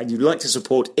it and you'd like to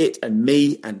support it and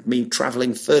me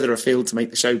travelling further afield to make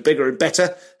the show bigger and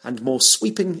better and more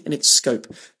sweeping in its scope,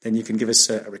 then you can give us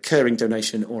a recurring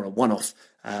donation or a one-off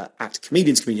at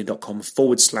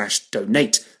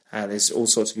comedianscomedian.com/donate. There's all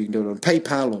sorts of, you can do it on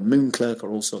PayPal or Moonclerk or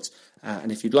all sorts.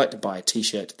 And if you'd like to buy a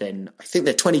T-shirt, then I think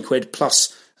they're £20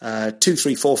 plus £2,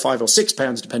 £3, £4, £5 or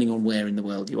 £6, depending on where in the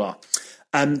world you are.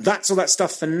 That's all that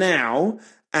stuff for now.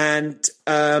 And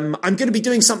I'm going to be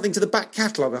doing something to the back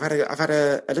catalogue. I've had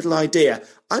a little idea.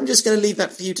 I'm just going to leave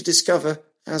that for you to discover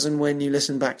as and when you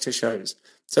listen back to shows.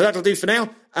 So that'll do for now.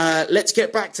 Let's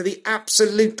get back to the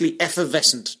absolutely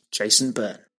effervescent Jason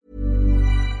Byrne.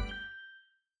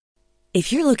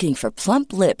 If you're looking for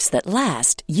plump lips that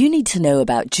last, you need to know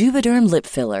about Juvederm lip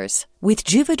fillers. With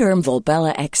Juvederm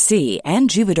Volbella XC and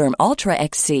Juvederm Ultra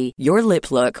XC, your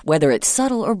lip look, whether it's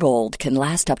subtle or bold, can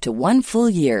last up to 1 full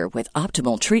year with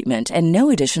optimal treatment and no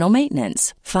additional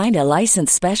maintenance. Find a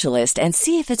licensed specialist and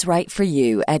see if it's right for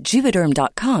you at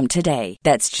Juvederm.com today.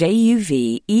 That's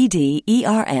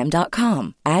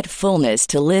JUVEDERM.com. Add fullness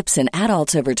to lips in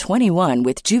adults over 21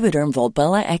 with Juvederm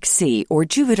Volbella XC or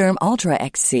Juvederm Ultra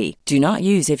XC. Do not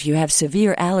use if you have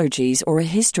severe allergies or a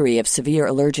history of severe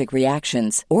allergic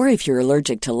reactions, or if you're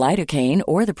allergic to lidocaine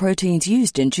or the proteins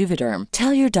used in Juvederm.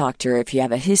 Tell your doctor if you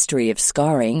have a history of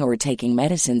scarring or taking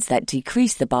medicines that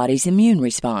decrease the body's immune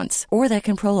response or that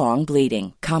can prolong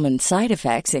bleeding. Common side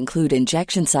effects include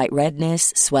injection site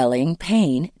redness, swelling,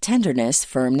 pain, tenderness,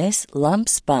 firmness,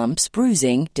 lumps, bumps,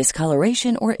 bruising,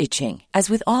 discoloration, or itching. As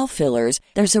with all fillers,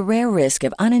 there's a rare risk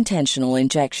of unintentional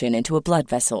injection into a blood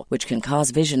vessel, which can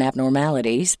cause vision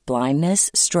abnormalities,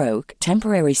 blindness, stroke,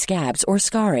 temporary scabs, or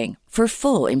scarring. For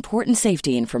full, important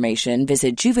safety information,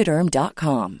 visit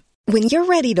Juvederm.com. When you're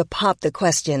ready to pop the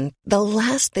question, the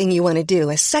last thing you want to do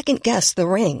is second-guess the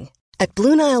ring. At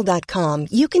BlueNile.com,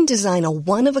 you can design a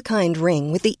one-of-a-kind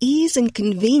ring with the ease and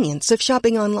convenience of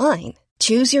shopping online.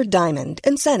 Choose your diamond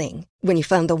and setting. When you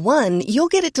find the one, you'll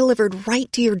get it delivered right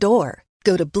to your door.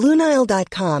 Go to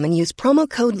BlueNile.com and use promo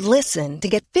code LISTEN to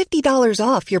get $50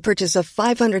 off your purchase of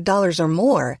 $500 or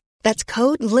more. That's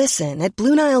code LISTEN at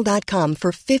BlueNile.com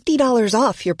for $50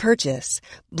 off your purchase.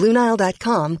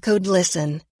 BlueNile.com, code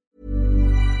LISTEN.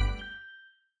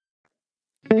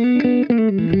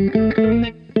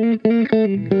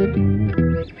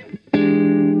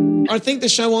 I think the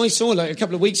show I saw like a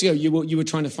couple of weeks ago, you were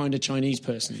trying to find a Chinese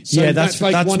person. So yeah, that's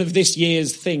one of this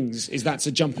year's things. That's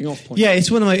a jumping off point. Yeah, it's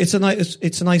one of my. It's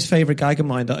a nice favourite gag of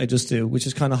mine that I just do, which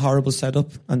is kind of horrible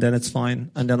setup, and then it's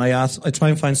fine. And then I try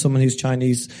and find someone who's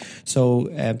Chinese, so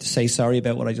to say sorry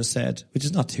about what I just said, which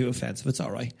is not too offensive. It's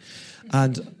all right.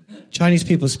 And Chinese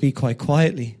people speak quite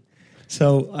quietly,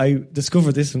 so I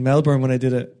discovered this in Melbourne when I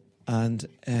did it, and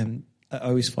I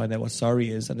always find out what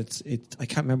sorry is, and I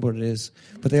can't remember what it is,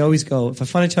 but they always go, if I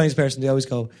find a Chinese person, they always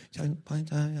go like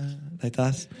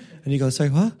that, and you go, sorry,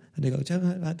 what? And they go,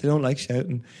 they don't like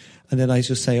shouting, and then I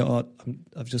just say, I've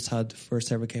just had the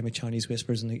first ever game of Chinese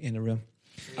whispers in a room.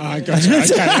 I got you.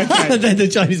 Okay. And then the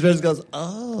Chinese person goes,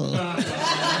 oh,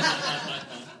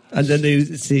 and then they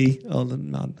see all the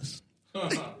madness.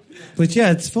 But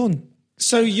yeah, it's fun.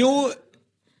 So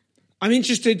I'm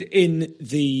interested in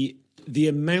the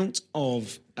amount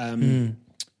of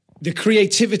the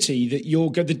creativity that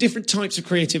the different types of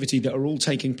creativity that are all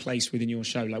taking place within your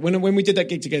show. Like when we did that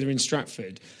gig together in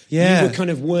Stratford, you were kind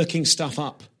of working stuff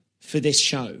up for this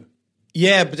show.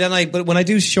 Yeah, but when I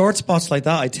do short spots like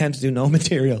that, I tend to do no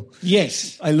material.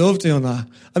 Yes. I love doing that.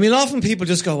 I mean, often people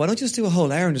just go, why don't you just do a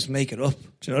whole hour and just make it up?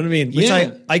 Do you know what I mean? Which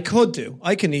I could do.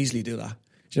 I can easily do that.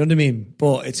 Do you know what I mean?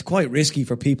 But it's quite risky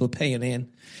for people paying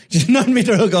in. Do you know what I mean?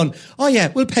 They're all going, oh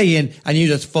yeah, we'll pay in and you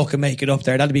just fucking make it up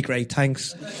there. That'll be great,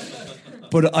 thanks.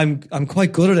 But I'm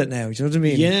quite good at it now. Do you know what I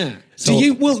mean? Yeah. So,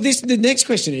 the next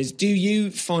question is, do you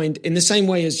find, in the same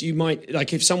way as you might,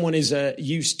 like if someone is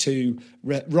used to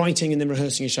writing and then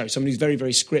rehearsing a show, someone who's very,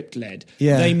 very script-led,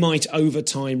 they might over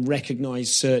time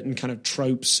recognise certain kind of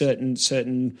tropes, certain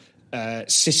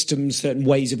systems, certain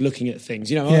ways of looking at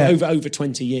things, over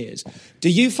 20 years. Do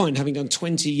you find, having done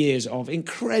 20 years of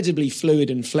incredibly fluid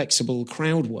and flexible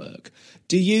crowd work,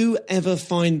 do you ever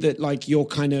find that like you're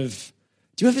kind of,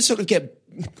 do you ever sort of get,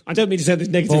 I don't mean to say this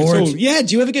negative at all. Yeah,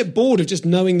 do you ever get bored of just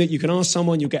knowing that you can ask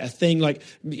someone, you'll get a thing, like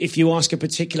if you ask a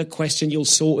particular question, you'll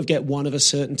sort of get one of a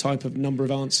certain type of number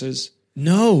of answers?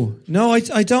 No,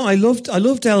 I don't. I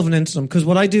love delving into them because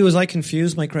what I do is I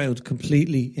confuse my crowd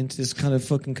completely into this kind of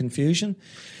fucking confusion,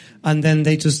 and then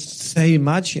they just say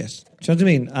mad shit. Do you know what I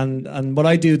mean? And what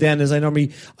I do then is I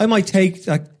might take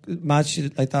that mad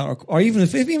shit like that, or even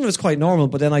if it's quite normal,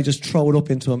 but then I just throw it up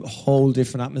into a whole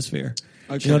different atmosphere.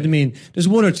 Okay. Do you know what I mean? There's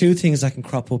one or two things that can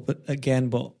crop up again,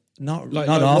 but not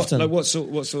often. What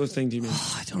sort of thing do you mean?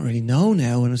 I don't really know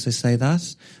now when I say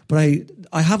that, but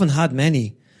I haven't had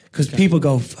many. Because people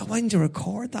go, why didn't you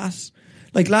record that?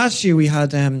 Like last year we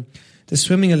had the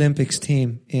swimming Olympics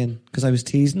team in, because I was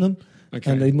teasing them.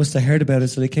 Okay. And they must have heard about it,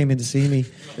 so they came in to see me.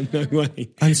 No way.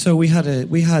 And so we had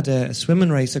a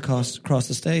swimming race across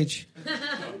the stage.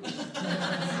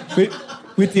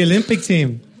 with the Olympic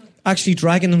team actually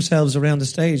dragging themselves around the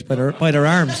stage by their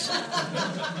arms.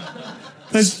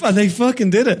 And they fucking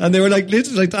did it. And they were like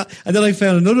literally like that. And then I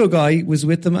found another guy was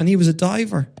with them and he was a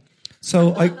diver.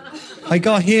 So I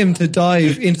got him to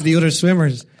dive into the other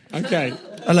swimmers. Okay.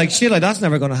 And like shit, like that's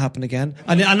never going to happen again.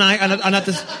 And at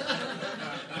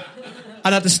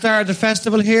the start of the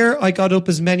festival here, I got up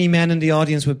as many men in the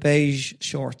audience with beige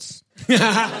shorts. You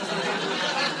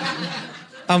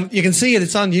can see it.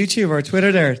 It's on YouTube or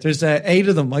Twitter. There's 8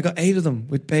 of them. I got 8 of them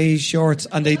with beige shorts,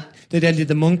 and they then did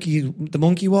the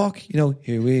monkey walk. You know,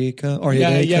 here we go, or here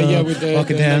they come, with the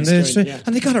walking down the street,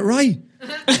 and they got it right.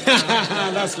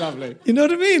 That's lovely. You know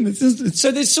what I mean?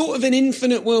 So there's sort of an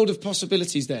infinite world of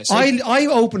possibilities there. So I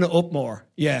open it up more.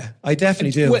 Yeah, I definitely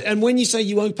do. And when you say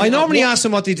you open, I normally ask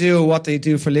them what they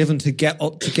do for a living to get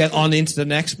on into the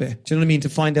next bit. Do you know what I mean? To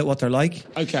find out what they're like.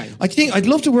 Okay. I think I'd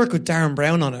love to work with Darren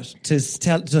Brown on it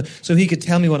so he could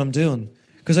tell me what I'm doing,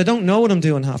 because I don't know what I'm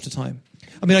doing half the time.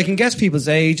 I mean, I can guess people's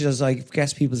ages, I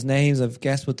guess people's names, I've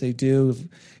guessed what they do,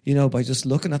 by just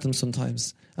looking at them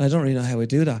sometimes. And I don't really know how I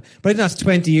do that. But I think that's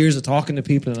 20 years of talking to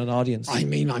people in an audience. I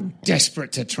mean, I'm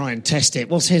desperate to try and test it.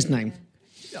 What's his name?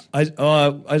 I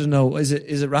don't know. Is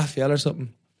it Raphael or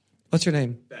something? What's your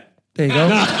name? Ben. There you go.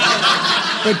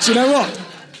 But you know what?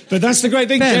 But that's the great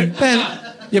thing. Ben.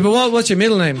 Yeah, but what's your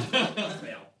middle name?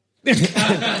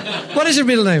 What is your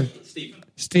middle name?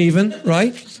 Stephen,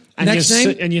 right? And next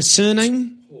name? And your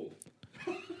surname?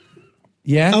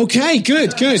 Yeah. Okay,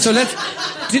 good. So let's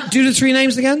do the 3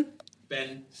 names again.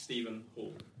 Ben Stephen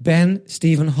Hall. Ben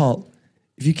Stephen Hall.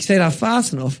 If you say that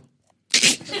fast enough.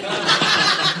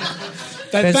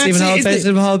 Ben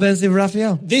Stephen Hall, Ben Stephen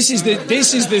Raphael. This is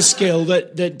the skill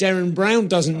that Darren Brown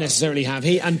doesn't necessarily have.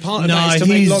 Part of that is to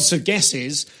make lots of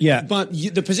guesses. Yeah. But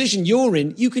the position you're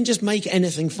in, you can just make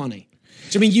anything funny.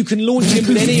 Do you mean you can launch him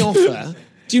with any offer?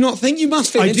 Do you not think you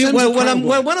must fit? I do. Well,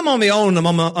 when I'm on my own, I'm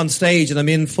on stage and I'm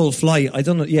in full flight. I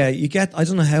don't know. Yeah, I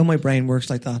don't know how my brain works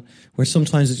like that. Where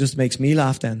sometimes it just makes me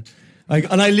laugh. Then,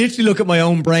 and I literally look at my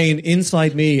own brain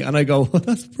inside me, and I go, well,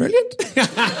 "That's brilliant."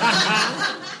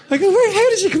 I go, how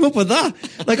did you come up with that?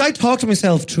 Like, I talk to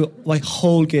myself through my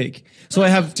whole gig. So I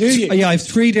have, I have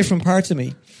 3 different parts of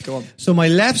me. Go on. So my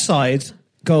left side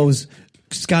goes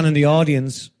scanning the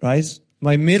audience, right?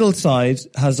 My middle side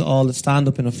has all the stand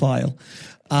up in a file.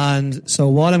 And so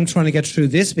while I'm trying to get through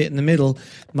this bit in the middle,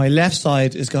 my left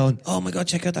side is going, oh my God,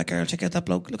 check out that girl, check out that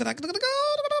bloke, look at that, look at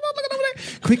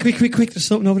that, quick, there's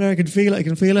something over there, I can feel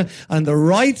it. And the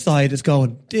right side is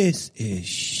going, this is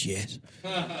shit.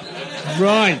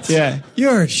 Right. Yeah.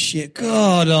 You're shit.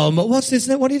 God, what's this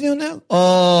now? What are you doing now?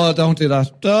 Oh, don't do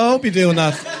that. Don't be doing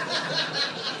that.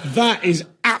 That is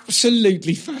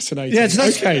absolutely fascinating. Yeah,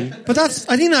 okay. But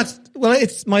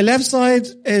it's my left side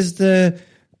is the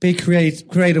big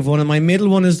creative one, and my middle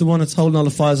one is the one that's holding all the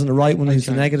files, and the right one is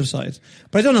the negative side.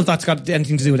 But I don't know if that's got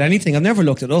anything to do with anything. I've never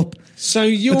looked it up. But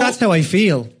that's how I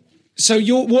feel. So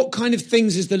what kind of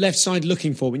things is the left side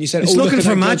looking for when you said it's looking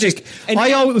for magic? And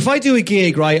if I do a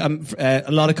gig, right,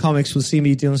 a lot of comics will see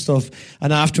me doing stuff,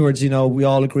 and afterwards, we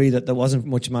all agree that there wasn't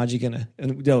much magic in it.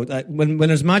 And when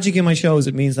there's magic in my shows,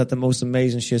 it means that the most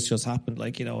amazing shit just happened.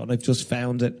 And I've just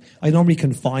found it. I normally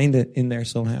can find it in there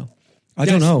somehow. I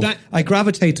don't know. I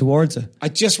gravitate towards it. I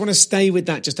just want to stay with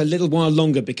that just a little while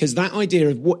longer, because that idea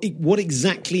of what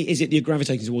exactly is it you're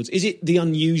gravitating towards? Is it the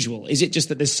unusual? Is it just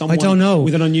that there's someone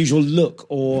with an unusual look?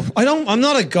 Or I'm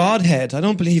not a godhead. I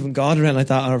don't believe in God or anything like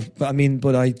that.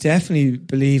 But I definitely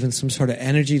believe in some sort of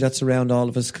energy that's around all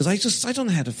of us, because I don't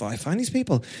know how to find these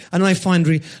people. And I find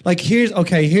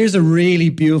here's a really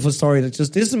beautiful story this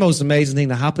is the most amazing thing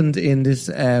that happened in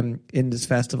this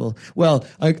festival. Well,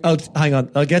 I'll hang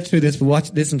on. I'll get through this.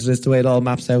 Listen to this, the way it all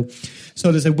maps out.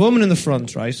 So there's a woman in the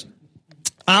front, right?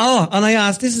 And I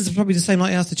asked, this is probably the same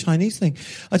night I asked the Chinese thing.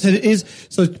 I said,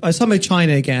 so I saw my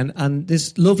China again, and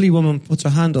this lovely woman puts her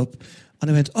hand up, and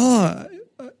I went, are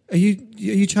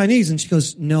you Chinese? And she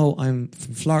goes, no, I'm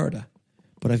from Florida,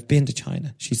 but I've been to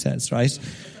China, she says, right?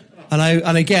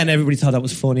 And again, everybody thought that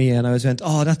was funny, and I went,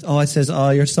 I says,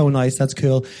 you're so nice, that's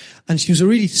cool. And she was a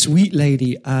really sweet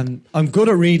lady, and I'm good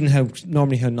at reading how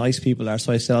nice people are,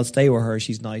 so I said, I'll stay with her,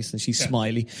 she's nice, and she's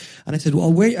smiley. And I said,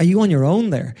 well, where are you on your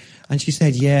own there? And she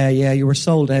said, yeah, you were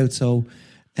sold out, so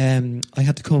I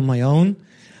had to come on my own.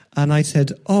 And I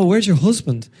said, where's your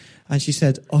husband? And she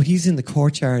said, he's in the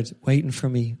courtyard waiting for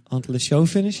me until the show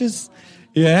finishes.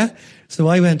 Yeah. So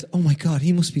I went, oh my God,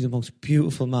 he must be the most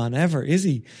beautiful man ever, is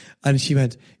he? And she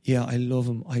went, yeah, I love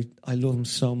him. I love him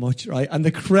so much, right? And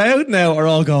the crowd now are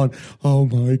all going, oh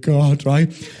my God, right?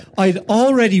 I'd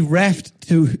already reffed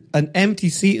to an empty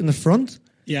seat in the front.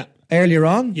 Yeah. Earlier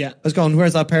on. Yeah. I was going,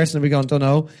 where's that person? And we going, don't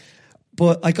know.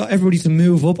 But I got everybody to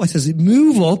move up. I said,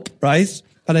 move up, right?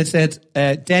 And I said,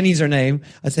 Denny's her name.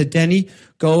 I said, Denny,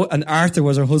 go. And Arthur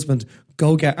was her husband.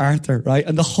 Go get Arthur, right?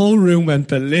 And the whole room went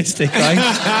ballistic, right?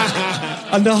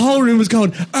 And the whole room was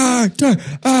going, Arthur,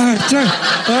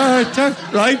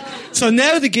 right? So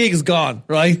now the gig is gone,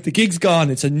 right? The gig's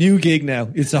gone. It's a new gig now.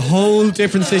 It's a whole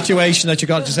different situation that you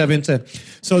got yourself into.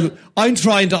 So I'm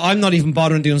not even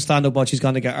bothering doing stand-up while she's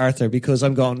going to get Arthur, because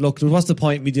I'm going, look, what's the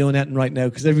point in me doing anything right now?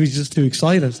 Because everybody's just too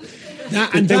excited.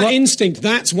 That instinct,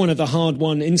 that's one of the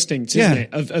hard-won instincts, isn't it,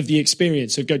 of the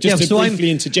experience. So briefly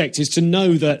interject, is to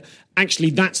know that actually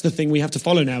that's the thing we have to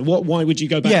folloll now. Why would you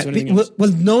go back to anything else?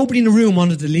 Well, nobody in the room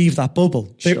wanted to leave that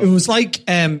bubble. Sure. It was like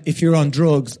if you're on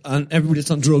drugs and everybody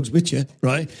that's on drugs with you,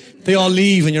 right? They all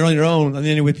leave and you're on your own, and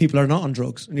then people are not on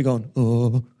drugs, and you're going,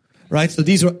 oh... Right, so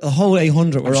these were the whole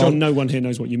 800. I'm sure no one here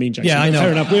knows what you mean, Jason. Yeah, I know.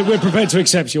 Fair enough. We're prepared to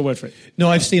accept your word for it. No,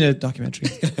 I've seen a documentary.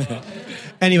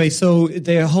 Anyway, so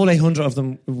the whole 800 of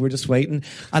them were just waiting.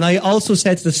 And I also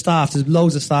said to the staff, there's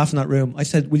loads of staff in that room, I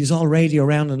said, will you all radio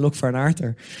around and look for an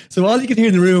Arthur? So all you could hear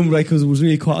in the room, because it was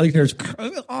really quiet, all you could hear is,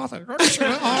 Arthur.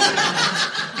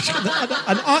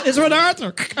 And is there an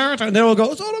Arthur? And they all go,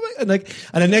 it's all about.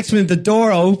 And the next minute the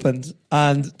door opened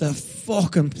and the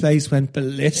fucking place went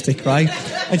ballistic, right?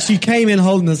 And she came in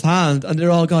holding his hand, and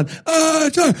they're all going,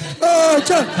 Arthur,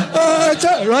 Arthur,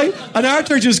 Arthur, right? And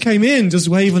Arthur just came in, just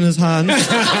waving his hand.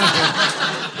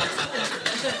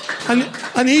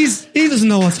 and he doesn't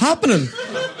know what's happening.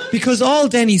 Because all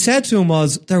Denny said to him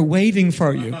was, they're waiting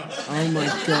for you. Oh my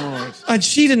God. And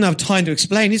she didn't have time to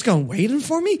explain. He's going, waiting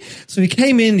for me? So he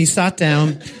came in, he sat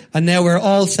down, and now we're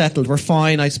all settled. We're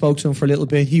fine. I spoke to him for a little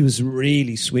bit. He was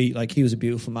really sweet. He was a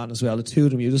beautiful man as well. The two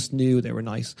of them, you just knew they were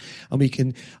nice.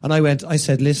 And I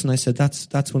said, listen,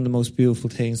 that's one of the most beautiful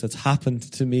things that's happened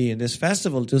to me in this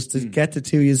festival, just to get the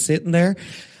two of you sitting there.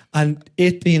 And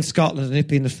it being Scotland and it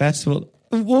being the festival,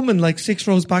 a woman 6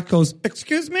 rows back goes,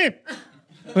 excuse me.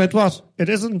 I went, what? It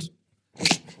isn't. I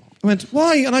went,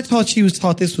 why? And I thought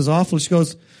thought this was awful. She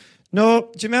goes, no, do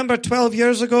you remember 12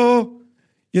 years ago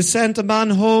you sent a man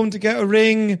home to get a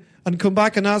ring and come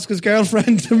back and ask his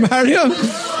girlfriend to marry him? And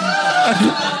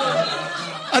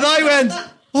I went,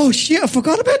 oh shit, I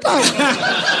forgot about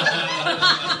that.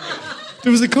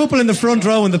 There was a couple in the front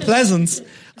row in the Pleasance,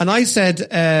 and I said,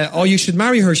 you should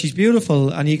marry her, she's beautiful.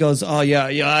 And he goes, oh yeah,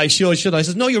 I should. I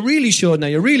said, no, you really should now,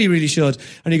 you really, really should.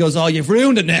 And he goes, oh, you've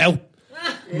ruined it now.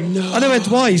 No. And I went,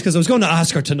 why? Because I was going to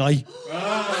ask her tonight.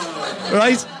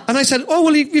 Right? And I said, oh,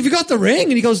 well, have you got the ring?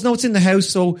 And he goes, no, it's in the house.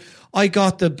 So I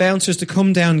got the bouncers to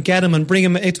come down, get him and bring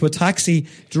him into a taxi. He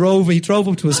drove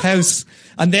him to his house.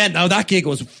 And then, now that gig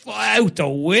was out the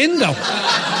window.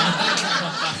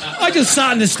 I just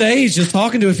sat on the stage, just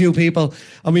talking to a few people,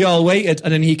 and we all waited,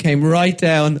 and then he came right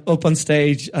down up on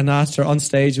stage and asked her on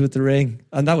stage with the ring,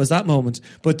 and that was that moment.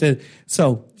 But for me,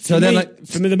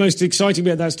 the most exciting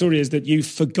bit of that story is that you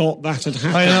forgot that had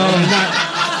happened. I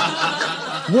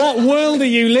know. What world are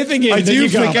you living in? I do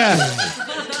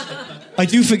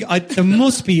forget. There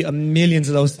must be millions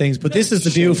of those things, but this is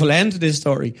the beautiful end to this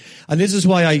story. And this is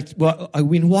why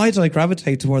why did I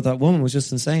gravitate toward that woman? It was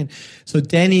just insane. So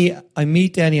I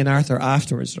meet Denny and Arthur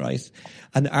afterwards, right?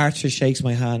 And Arthur shakes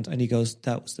my hand and he goes,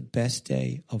 "That was the best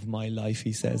day of my life,"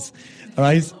 he says. All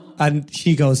right? And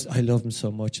she goes, "I love him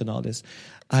so much," and all this.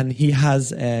 And he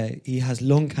has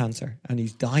lung cancer and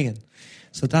he's dying.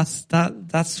 So that's,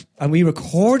 and we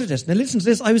recorded it. Now listen to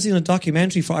this. I was in a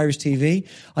documentary for Irish TV.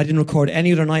 I didn't record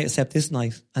any other night except this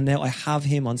night. And now I have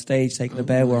him on stage taking a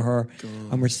bow with her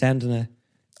and we're sending it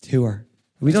to her.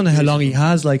 We don't know how long he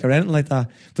has, or anything like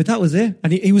that. But that was it.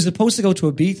 And he was supposed to go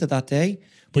to Ibiza that day,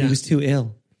 but he was too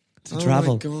ill to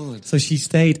travel. Oh my God. So she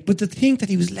stayed. But to think that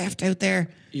he was left out there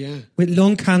with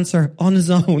lung cancer on his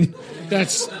own.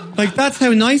 That's how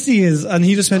nice he is. And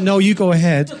he just went, "No, you go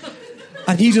ahead."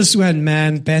 And he just went,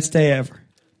 "Man, best day ever."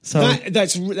 So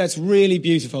that's really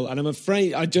beautiful, and I'm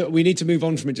afraid we need to move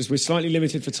on from it. We're slightly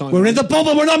limited for time. We're in the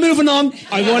bubble. We're not moving on.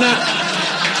 I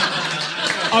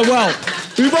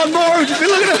We want more. Look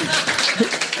at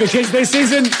it. Because this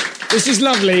is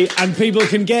lovely, and people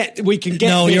can get. We can get.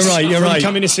 No, this you're right.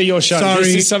 Coming to see your show. Sorry.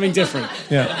 This is something different.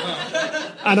 Yeah.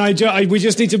 And we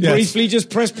just need to briefly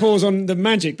just press pause on the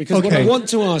magic, because what I want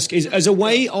to ask is, as a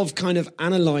way of kind of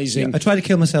analysing... Yeah, I tried to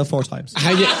kill myself 4 times.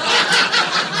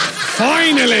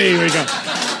 Finally, we go.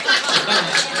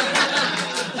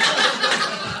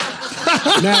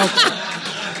 Now...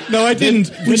 No, I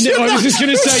didn't. I was just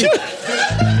going to say...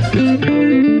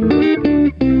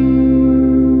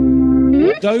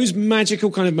 Those magical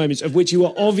kind of moments of which you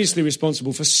are obviously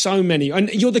responsible for so many, and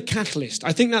you're the catalyst.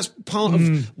 I think that's part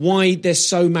of why they're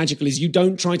so magical, is you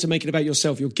don't try to make it about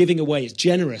yourself. You're giving away. It's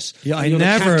generous. Yeah, I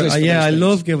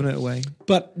love giving it away.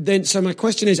 But then, so my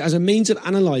question is, as a means of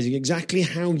analysing exactly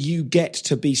how you get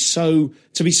to be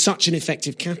such an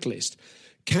effective catalyst,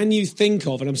 can you think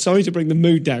of, and I'm sorry to bring the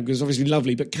mood down because it's obviously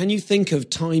lovely, but can you think of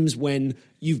times when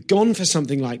you've gone for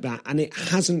something like that and it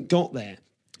hasn't got there?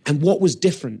 And what was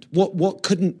different? What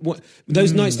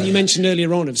those nights that you mentioned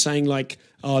earlier on of saying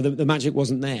the magic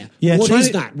wasn't there. Yeah, what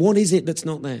is that? What is it that's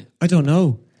not there? I don't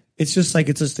know. It's just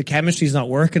the chemistry's not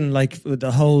working. With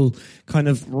the whole kind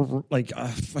of I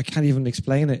can't even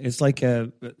explain it. It's like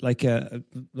an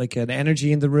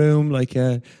energy in the room, like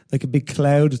a big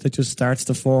cloud that just starts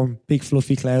to form, big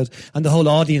fluffy cloud, and the whole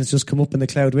audience just come up in the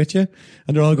cloud with you,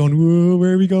 and they're all going, "Whoa,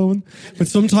 where are we going?" But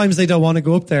sometimes they don't want to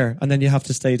go up there, and then you have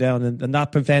to stay down, and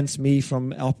that prevents me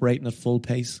from operating at full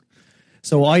pace.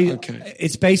 So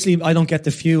it's basically I don't get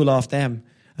the fuel off them,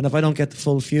 and if I don't get the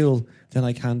full fuel, then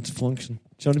I can't function.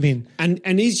 Do you know what I mean?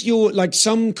 And is your,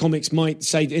 some comics might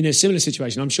say in a similar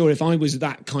situation, I'm sure if I was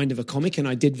that kind of a comic and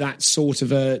I did that sort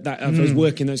of I was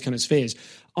working those kind of spheres,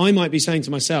 I might be saying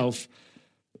to myself,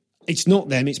 it's not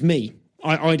them, it's me.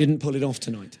 I didn't pull it off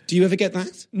tonight. Do you ever get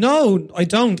that? No, I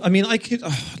don't. I mean, I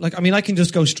can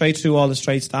just go straight through all the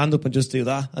straight stand up and just do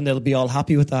that, and they'll be all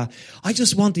happy with that. I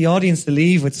just want the audience to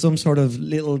leave with some sort of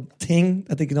little thing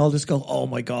that they can all just go, "Oh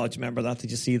my God, do you remember that? Did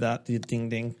you see that? The ding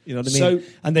ding." You know what I mean?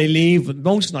 And they leave.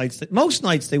 Most nights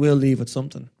they will leave with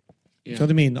something. Yeah. Do you know what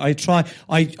I mean? I try.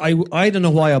 I don't know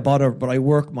why I bother, but I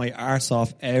work my arse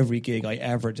off every gig I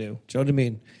ever do. Do you know what I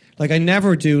mean? I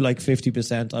never do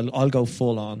 50%. I'll go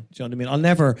full on. Do you know what I mean? I'll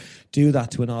never do that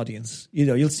to an audience.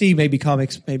 You'll see maybe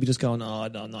comics maybe just going, "Oh,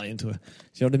 no, I'm not into it." Do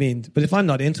you know what I mean? But if I'm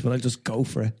not into it, I'll just go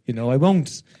for it. I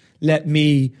won't let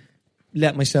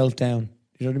myself down.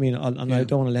 You know what I mean? I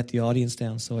don't want to let the audience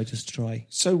down, so I just try.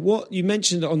 So what you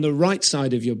mentioned on the right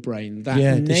side of your brain,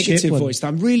 that negative voice,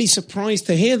 I'm really surprised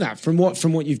to hear that from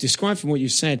what you've described, from what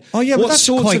you've said. Oh yeah, but that's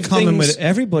quite common with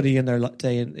everybody in their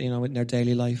day, in their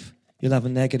daily life. You'll have a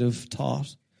negative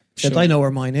thought. Sure. I know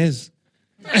where mine is.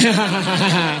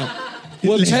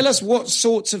 Well, tell us what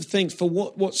sorts of things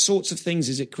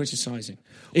is it criticising?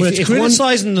 It's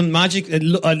criticising the magic. It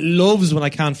loves when I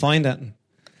can't find it. Do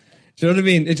you know what I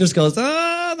mean? It just goes,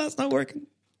 that's not working.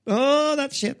 Oh,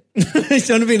 that's shit. Do you know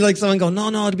what I mean? Someone going, no,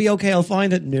 it'll be okay, I'll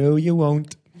find it. No, you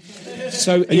won't.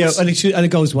 So and it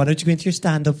goes, why don't you go into your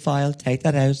stand-up file, take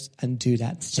that out, and do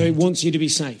that. So it wants you to be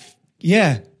safe.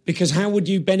 Yeah. Because how would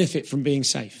you benefit from being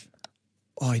safe?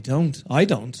 Oh, I don't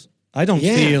feel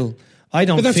like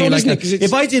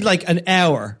if I did an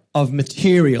hour of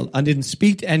material and didn't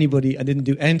speak to anybody and didn't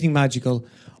do anything magical,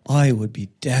 I would be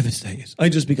devastated.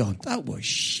 I'd just be going, that was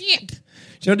shit.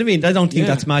 Do you know what I mean? I don't think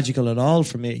that's magical at all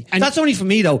for me. And that's only for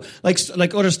me though.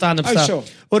 Like other stand-ups,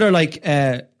 other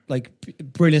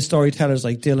brilliant storytellers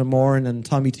like Dylan Moran and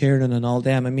Tommy Tiernan and all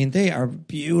them. I mean, they are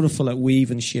beautiful at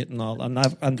weaving shit and all, and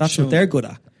that's what they're good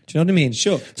at. Do you know what I mean?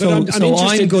 Sure. So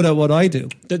I'm good at what I do.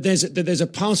 That there's a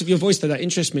part of your voice that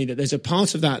interests me, that there's a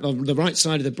part of that on the right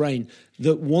side of the brain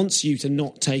that wants you to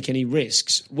not take any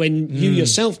risks, when you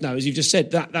yourself know, as you've just said,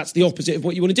 that's the opposite of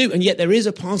what you want to do. And yet there is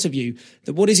a part of you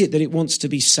that, what is it, that it wants to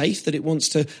be safe, that it wants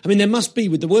to, I mean, there must be,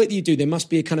 with the work that you do, there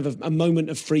must be a kind of a moment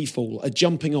of free fall, a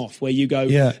jumping off where you go,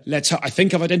 I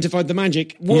think I've identified the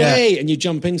magic, and you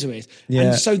jump into it. Yeah.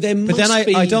 And so there must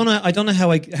be... I don't know how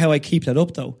I keep that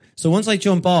up though. So once I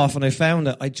jump off and I found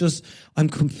it, I'm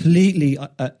completely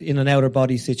in an outer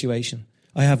body situation.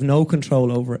 I have no control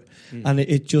over it, and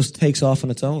it just takes off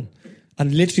on its own.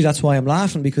 And literally, that's why I'm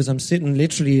laughing, because I'm sitting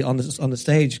literally on the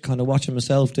stage, kind of watching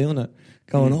myself doing it,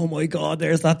 going, "Oh my God,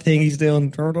 there's that thing he's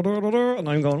doing," and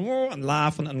I'm going, "Oh," and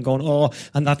laughing and going, "Oh,"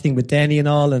 and that thing with Denny and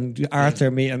all, and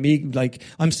Arthur, me, like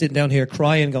I'm sitting down here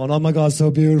crying, going, "Oh my God,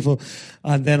 so beautiful,"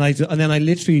 and then I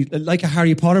literally, like a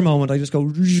Harry Potter moment, I just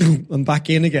go, I'm back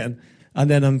in again, and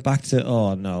then I'm back to,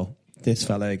 oh no, this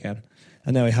fella again,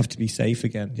 and now I have to be safe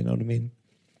again. You know what I mean?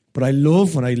 But I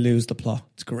love when I lose the plot.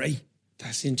 It's great.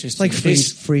 That's interesting. It's like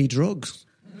free drugs.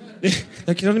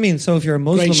 Like, you know what I mean? So if you're a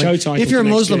Muslim,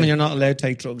 and you're not allowed to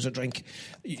take drugs or drink,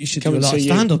 you should do a lot of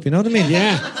stand-up. You know what I mean?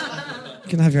 Yeah. You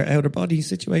can have your outer body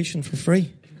situation for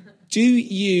free. Do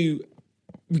you,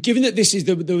 given that this is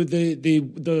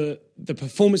the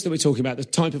performance that we're talking about, the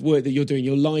type of work that you're doing,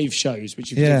 your live shows, which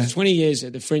you've done for 20 years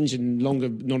at the Fringe and longer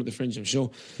not at the Fringe, I'm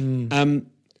sure.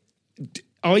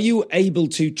 Are you able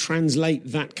to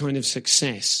translate that kind of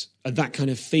success, that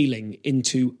kind of feeling,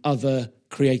 into other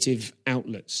creative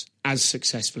outlets as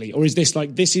successfully? Or is this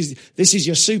like, this is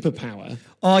your superpower?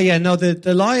 Oh yeah, no,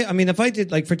 the lie, I mean, if I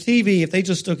did, like for TV, if they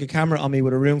just stuck a camera on me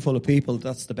with a room full of people,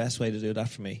 that's the best way to do that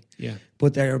for me. Yeah.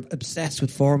 But they're obsessed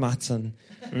with formats and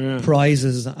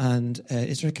prizes and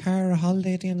is there a car or a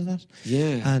holiday at the end of that?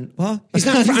 Yeah. And what? Is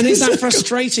that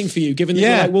frustrating for you, given that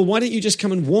you're like, well, why don't you just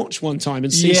come and watch one time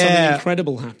and see something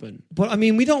incredible happen? But I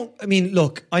mean,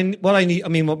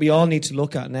 what we all need to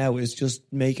look at now is just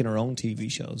making our own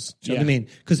TV shows. Do you know what I mean?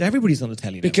 Because everybody's on the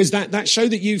telly now. Because that show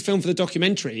that you filmed for the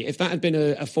documentary, if that had been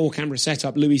a 4-camera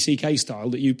setup, Louis C.K.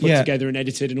 style, that you put together and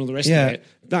edited and all the rest of it,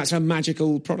 that's a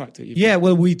magical product that you put.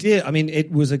 Well, we did. I mean,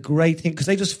 it was a great thing, because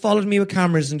they just followed me with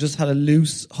cameras and just had a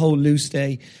whole loose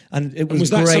day, and it was great. Was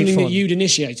that something that you'd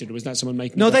initiated, or was that someone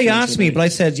making? No, they asked me, but I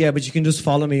said, but you can just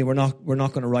follow me. We're not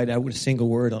going to write out with a single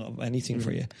word of anything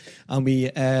for you.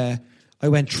 And I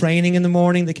went training in the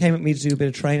morning. They came at me to do a bit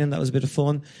of training. That was a bit of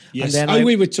fun. Yes. And then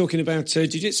we were talking about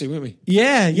jiu-jitsu, weren't we?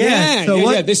 Yeah.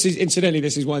 This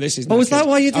is why this is. Oh, was that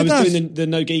why you did that? I was doing the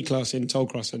no-gi class in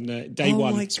Tollcross, and day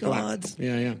one. Oh my God.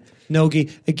 Yeah. No-gi.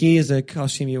 A gi is a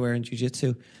costume you wear in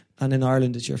jiu-jitsu, and in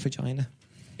Ireland it's your vagina.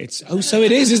 So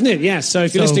it is, isn't it? Yes. So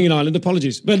if you're listening in Ireland,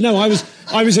 apologies. But no, I was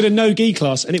at a no-gi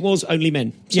class, and it was only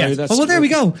men. So that's, well, there we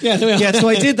go. Yeah, there we are. Yeah, so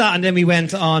I did that, and then we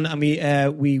went on, and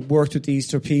we worked with these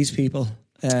trapeze people.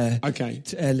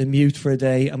 Lemute for a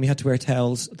day, and we had to wear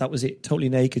towels. That was it, totally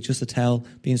naked, just a towel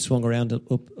being swung around up.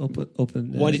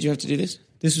 And why did you have to do this?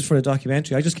 This was for a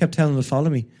documentary. I just kept telling them to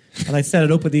follow me, and I set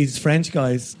it up with these French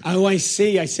guys. Oh, I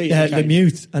see.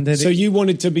 Lemute, and then you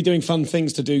wanted to be doing fun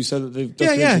things to do, so that the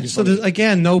documentary So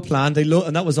again, no plan.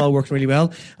 And that was all working really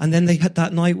well. And then they had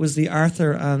that night was the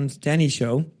Arthur and Denny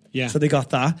show. Yeah. So they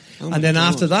got that. Oh, and then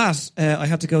after that, I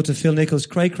had to go to Phil Nichols'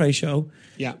 Cray Cray show.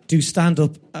 Yeah. Do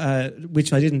stand-up,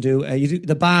 which I didn't do.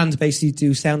 The band basically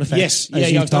do sound effects.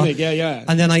 Yes. Yeah, I've done it. Yeah.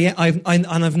 And then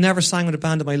I've never sang with a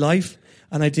band in my life.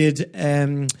 And I did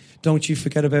Don't You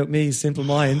Forget About Me, Simple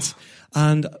Minds.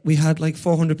 And we had like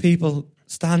 400 people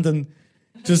standing,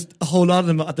 just a whole lot of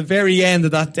them at the very end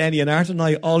of that, Denny and Art and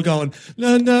I all going,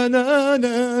 la na na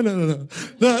na na na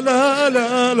la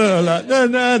la la la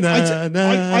la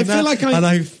na. I feel like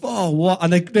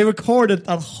they recorded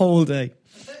that whole day,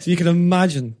 so you can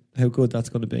imagine how good that's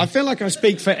going to be. I feel like I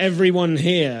speak for everyone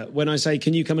here when I say,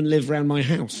 can you come and live round my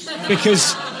house?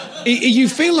 Because you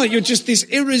feel like you're just this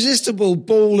irresistible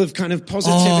ball of kind of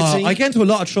positivity. I get into a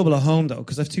lot of trouble at home though,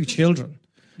 because I have 2 children.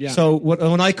 Yeah. So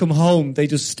when I come home, they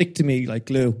just stick to me like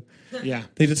glue. Yeah.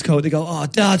 They go, oh,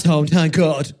 Dad's home, thank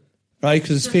God. Right?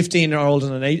 Because it's 15-year-old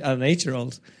and an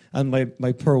 8-year-old. And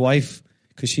my poor wife,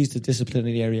 because she's the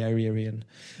disciplinary area.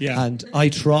 And I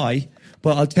try,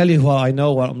 but I'll tell you what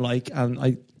I'm like.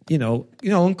 And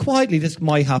and quietly this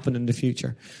might happen in the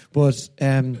future. But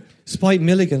Spike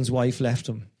Milligan's wife left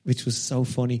him, which was so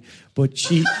funny. But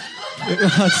it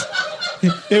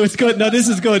was good. No, this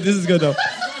is good though.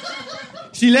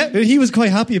 He was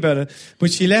quite happy about it,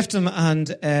 but she left him,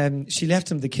 and she left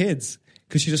him the kids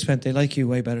because she just went, they like you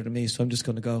way better than me, so I'm just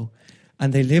going to go.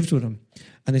 And they lived with him,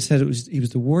 and they said he was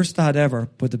the worst dad ever,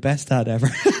 but the best dad ever.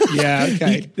 Yeah,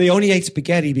 okay. They only ate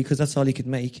spaghetti because that's all he could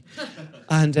make,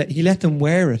 and he let them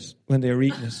wear it when they were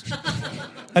eating it.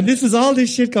 And this is all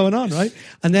this shit going on, right?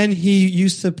 And then he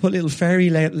used to put little fairy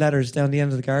letters down the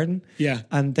end of the garden. Yeah.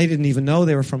 And they didn't even know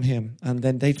they were from him. And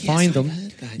then they'd find them.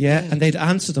 Yeah. And they'd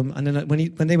answer them. And then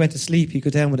when they went to sleep, he'd go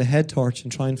down with a head torch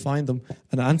and try and find them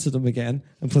and answer them again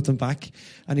and put them back.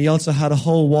 And he also had a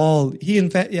whole wall. You'll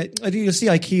see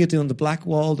IKEA doing the black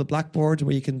wall, the blackboard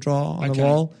where you can draw on a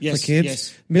wall for kids.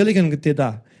 Yes. Milligan did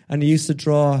that. And he used to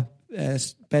draw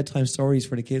bedtime stories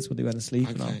for the kids when they went to sleep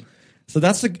and all. So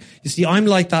that's you see, I'm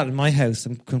like that in my house.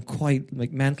 I'm quite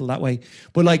like mental that way.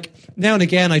 But like now and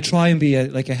again, I try and be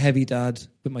a heavy dad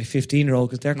with my 15-year-old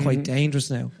because they're quite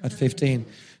dangerous now at 15.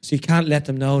 So you can't let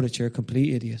them know that you're a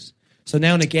complete idiot. So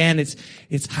now and again, it's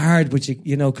hard, but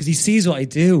because he sees what I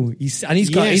do, he's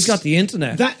got the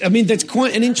internet. That's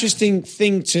quite an interesting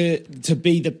thing to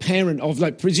be the parent of.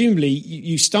 Like, presumably,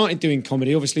 you started doing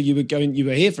comedy. Obviously, you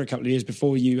were here for a couple of years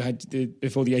before the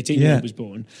 18-year-old was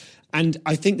born. And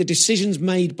I think the decisions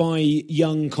made by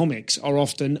young comics are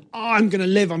often, I'm going to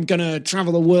live, I'm going to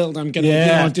travel the world, I'm going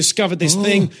to, I've discovered this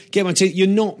thing, get my teeth. You're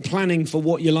not planning for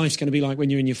what your life's going to be like when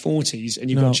you're in your 40s and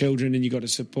you've got children and you've got to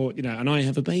support, and I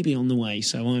have a baby on the way,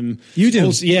 so I'm... You do?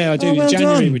 Also, yeah, I do. Well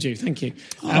January done. we do, thank you.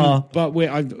 But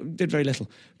I did very little.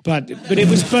 But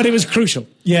it was crucial.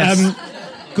 Yes.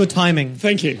 Good timing.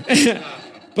 Thank you.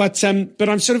 But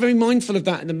I'm sort of very mindful of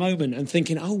that in the moment and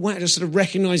thinking, oh wow, just sort of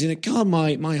recognising that God,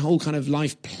 my whole kind of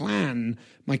life plan,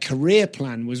 my career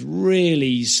plan was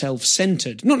really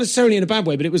self-centred. Not necessarily in a bad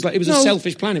way, but it was a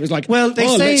selfish plan. It was like,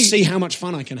 let's see how much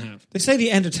fun I can have. They say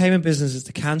the entertainment business is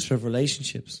the cancer of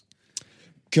relationships.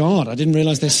 God, I didn't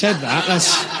realise they said that.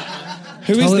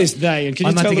 Who is this they? And can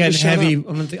you tell them to shut up?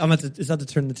 Is that to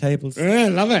turn the tables? Yeah,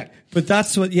 love it. But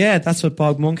that's what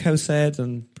Bob Monkhouse said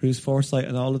and Bruce Forsyth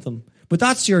and all of them. But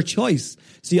that's your choice.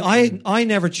 See, I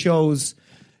never chose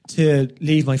to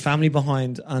leave my family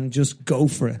behind and just go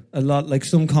for it. A lot, like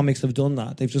some comics have done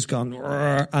that. They've just gone,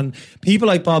 and people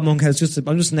like Bob Monkhouse,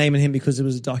 I'm just naming him because it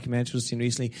was a documentary I've seen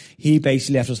recently. He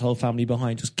basically left his whole family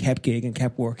behind, just kept gigging,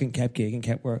 kept working, kept gigging,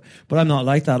 kept work. But I'm not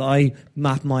like that. I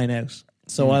map mine out.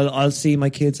 So I'll see my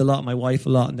kids a lot, my wife a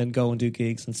lot, and then go and do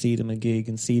gigs and see them and gig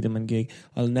and see them and gig.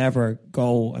 I'll never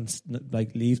go and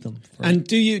leave them. And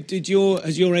has your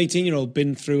 18-year-old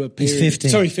been through a period? He's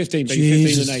 15. Sorry, 15, but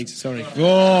Jesus. 15 and 8. Sorry.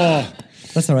 Oh,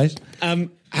 that's all right.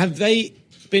 Have they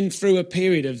been through a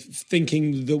period of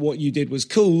thinking that what you did was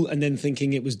cool and then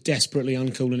thinking it was desperately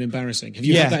uncool and embarrassing? Have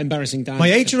you had that embarrassing dad? My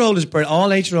 8-year-old is brilliant. All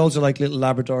 8-year-olds are like little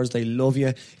Labradors. They love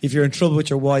you. If you're in trouble with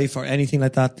your wife or anything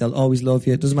like that, they'll always love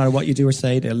you. It doesn't matter what you do or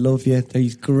say, they'll love you.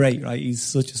 He's great, right? He's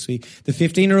such a sweet... The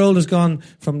 15-year-old has gone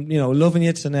from, loving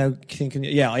you to now thinking,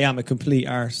 I am a complete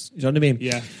arse. You know what I mean?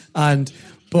 Yeah.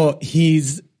 But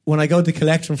when I go to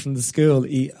collect him from the school,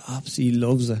 he absolutely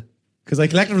loves it. Because I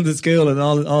collect him from the school and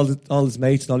all his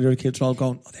mates and all the other kids are all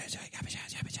going, oh, there's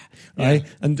right?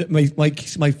 And my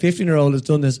 15-year-old has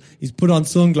done this. He's put on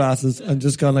sunglasses and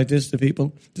just gone like this to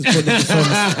people. Just putting up the suns.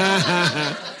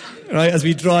 Right, as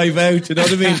we drive out, you know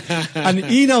what I mean? And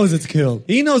he knows it's cool.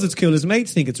 His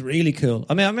mates think it's really cool.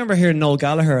 I mean, I remember hearing Noel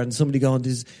Gallagher and somebody going,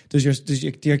 do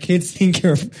your kids think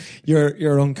you're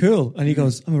uncool? And he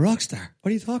goes, I'm a rock star. What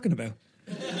are you talking about?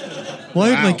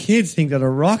 Why would my kids think that a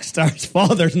rock star's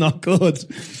father's not good?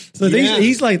 So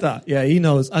he's like that. Yeah, he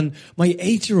knows. And my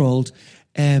 8-year-old,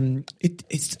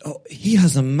 he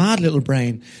has a mad little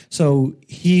brain. So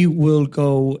he will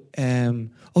go,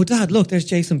 oh, Dad, look, there's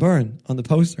Jason Byrne on the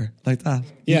poster, like that.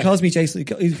 Yeah. He calls me Jason.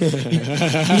 He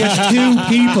has 2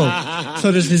 people.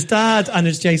 So there's his dad and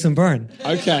there's Jason Byrne.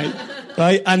 Okay.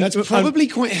 Right? And that's probably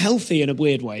quite healthy in a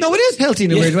weird way. No, it is healthy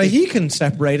in a weird way. He can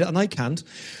separate it and I can't.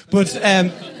 But,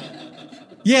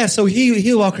 so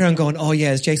he'll walk around going, oh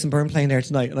yeah, is Jason Byrne playing there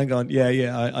tonight? And I'm going, yeah,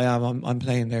 I am. I'm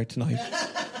playing there tonight.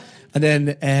 And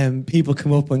then people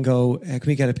come up and go, can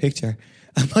we get a picture?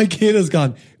 And my kid has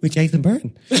gone, with Jason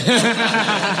Byrne. And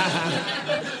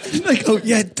I go,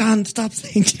 yeah, Dan, stop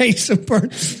saying Jason Byrne.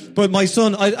 But my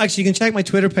son, you can check my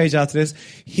Twitter page after this.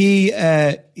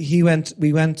 We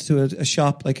went to a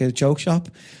shop, like a joke shop,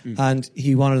 and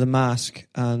he wanted a mask,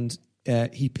 and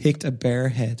he picked a bear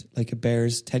head, like a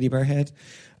bear's teddy bear head,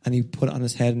 and he put it on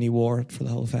his head and he wore it for the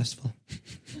whole festival.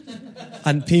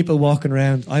 And people walking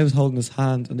around, I was holding his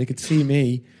hand and they could see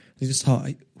me. They just thought,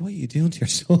 what are you doing to your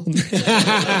son? Right?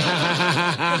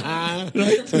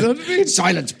 You know what I mean?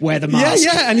 Silence, wear the mask.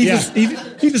 Yeah, and he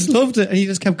just loved it, and he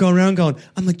just kept going around going,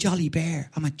 I'm a jolly bear.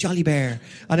 And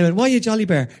I went, why are you a jolly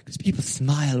bear? Because people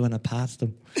smile when I pass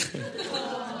them.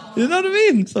 You know what I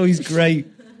mean? So he's great.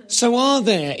 So are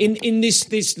there, in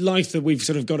this life that we've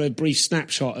sort of got a brief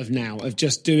snapshot of now, of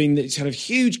just doing the sort of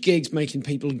huge gigs, making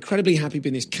people incredibly happy,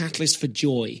 being this catalyst for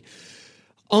joy,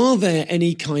 are there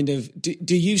any kind of,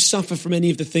 do you suffer from any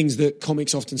of the things that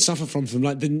comics often suffer from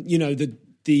like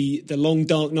the long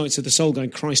dark nights of the soul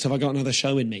going, Christ, have I got another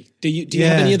show in me? Do you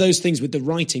have any of those things with the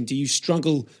writing? Do you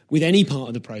struggle with any part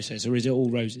of the process, or is it all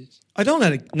roses? I don't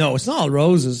let it, no, it's not all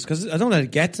roses, because I don't let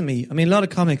it get to me. I mean, a lot of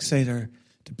comics say they're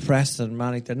depressed and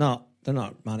manic. They're not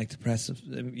manic depressive.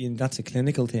 I mean, that's a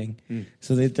clinical thing.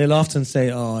 So they'll often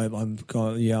say, "Oh, I'm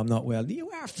not well."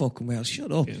 You are fucking well.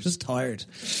 Shut up. I'm just tired,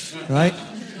 right?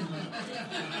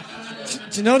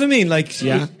 Do you know what I mean?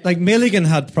 Like Milligan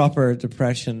had proper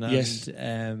depression,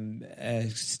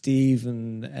 and Steve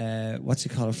and what's he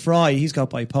called, Fry, he's got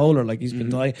bipolar. Like he's been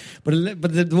dying, but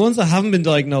the ones that haven't been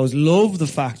diagnosed love the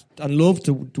fact and love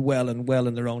to dwell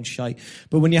in their own shite.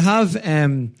 But when you have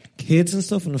kids and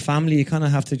stuff in the family, you kind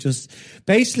of have to just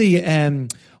basically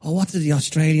what do the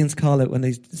Australians call it when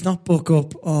it's not buck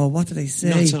up? Oh, what do they say?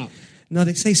 Nut up. No,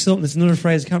 they say something. It's another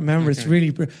phrase I can't remember. Okay. It's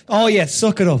really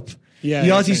suck it up. Yeah, the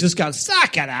Aussies just got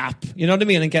suck it up, you know what I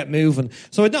mean, and get moving.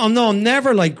 So I'm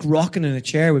never like rocking in a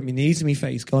chair with my knees in my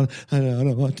face, going, I don't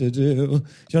know what to do. Do you know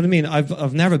what I mean?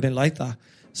 I've never been like that,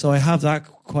 so I have that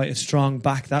quite a strong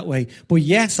back that way. But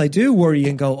yes, I do worry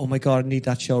and go, oh my God, I need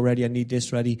that show ready, I need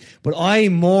this ready. But I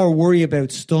more worry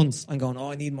about stunts. I'm going,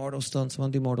 I need more of those stunts. I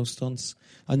want to do more of those stunts.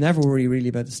 I never worry really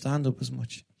about the stand up as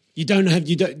much. Do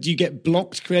you get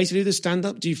blocked creatively with the stand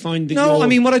up? Do you find that? No, I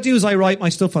mean, what I do is I write my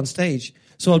stuff on stage.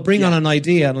 So I'll bring on an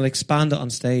idea and I'll expand it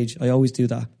on stage. I always do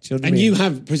that. Do you know what I mean? You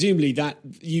have, presumably, that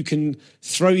you can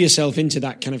throw yourself into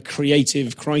that kind of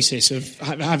creative crisis of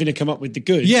having to come up with the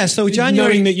good. Yeah, so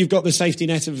January... Knowing that you've got the safety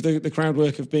net of the crowd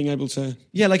work of being able to...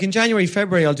 Yeah, like in January,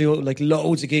 February, I'll do like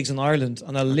loads of gigs in Ireland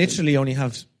and I'll literally only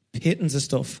have pittance of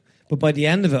stuff. But by the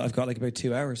end of it, I've got like about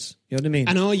 2 hours. You know what I mean?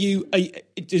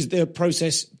 And does the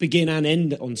process begin and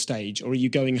end on stage? Or are you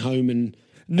going home and...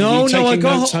 No, I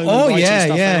go.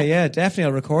 Yeah, definitely.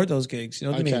 I'll record those gigs. You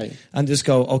know what I mean? And just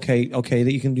go, okay,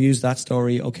 that you can use that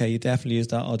story. Okay, you definitely use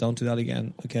that. Oh, don't do that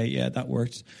again. Okay, yeah, that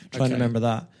worked. Try and remember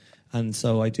that. And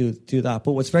so I do that.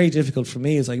 But what's very difficult for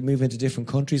me is I move into different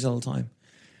countries all the time.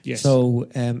 Yes. So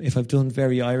if I've done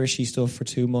very Irishy stuff for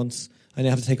 2 months, I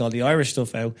now have to take all the Irish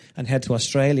stuff out and head to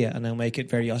Australia and now make it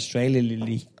very Australian-y.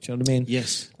 Do you know what I mean?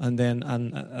 Yes. And then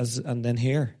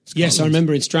here. Scotland. Yes, I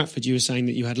remember in Stratford you were saying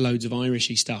that you had loads of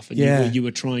Irishy stuff and you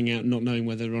were trying out, not knowing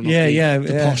whether or not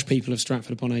the posh people of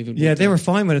Stratford upon Avon. Yeah, they were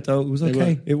fine with it though. It was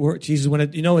okay. It worked. Jesus,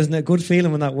 isn't it a good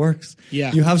feeling when that works?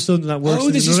 Yeah. You have something that works. Oh,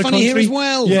 this is funny here as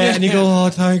well. Yeah, and you go, oh,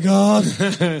 thank God,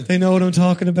 they know what I'm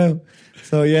talking about.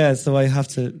 So I have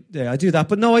to. Yeah, I do that.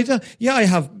 But no, I do. Yeah, I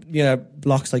have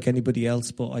blocks like anybody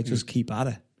else, but I just keep at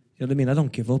it. You know what I mean? I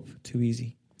don't give up too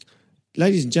easy.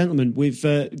 Ladies and gentlemen, we've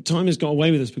time has got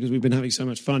away with us because we've been having so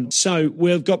much fun. So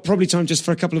we've got probably time just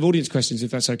for a couple of audience questions,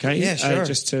 if that's okay. Yeah, sure.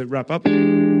 Just to wrap up.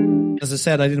 As I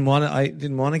said, I didn't want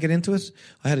to get into it.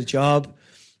 I had a job.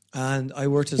 And I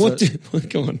worked as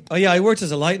go on. Oh yeah, I worked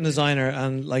as a lighting designer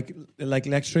and like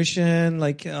electrician,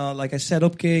 like I set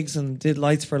up gigs and did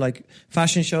lights for like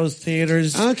fashion shows,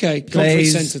 theaters. Okay,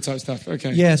 conference centre type stuff.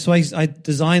 Okay. Yeah, so I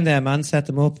designed them and set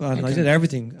them up and I did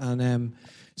everything. And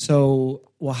so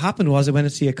what happened was I went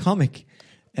to see a comic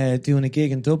doing a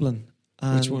gig in Dublin.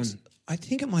 And which one? I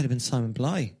think it might have been Simon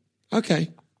Bly.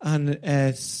 Okay. And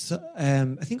I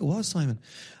think it was Simon.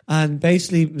 And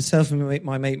basically, myself and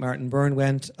my mate Martin Byrne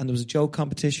went, and there was a joke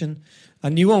competition.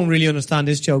 And you won't really understand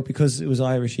this joke because it was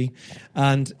Irishy.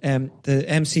 And the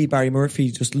MC, Barry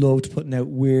Murphy, just loved putting out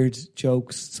weird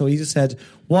jokes. So he just said,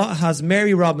 what has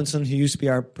Mary Robinson, who used to be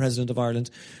our President of Ireland,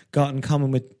 got in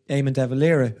common with Eamon de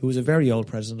Valera, who was a very old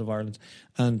President of Ireland?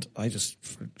 And I just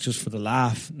for the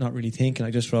laugh, not really thinking,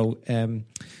 I just wrote, Eamon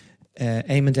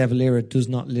de Valera does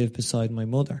not live beside my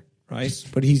mother. Right,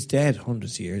 but he's dead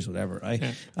hundreds of years, whatever, right?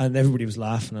 Yeah. And everybody was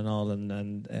laughing and all,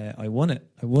 and I won it.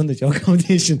 I won the joke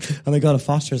competition, and I got a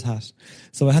Foster's hat.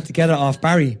 So I had to get it off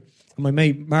Barry. And my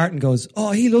mate Martin goes,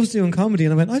 "Oh, he loves doing comedy,"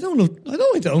 and I went, "I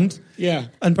don't." Yeah.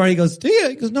 And Barry goes, "Do you?"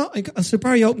 He goes, "No." And so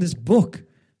Barry opened this book,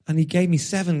 and he gave me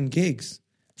 7 gigs,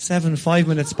 7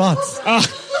 5-minute spots.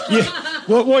 Yeah.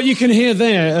 What you can hear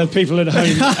there, people at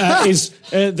home, is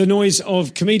the noise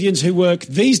of comedians who work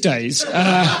these days.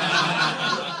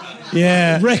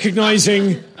 Yeah,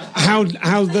 recognising how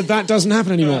that doesn't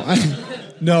happen anymore.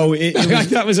 No, it was,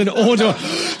 that was an order.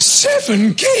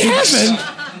 7 gigs. 7.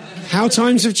 How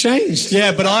times have changed.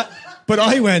 Yeah, but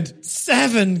I went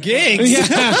 7 gigs.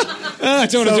 Yeah. I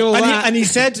don't want to do all that. And he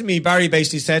said to me, Barry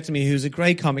basically said to me, who's a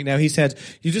great comic now, he said,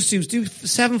 you just do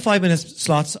 7 5-minute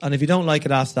slots, and if you don't like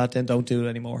it after that, then don't do it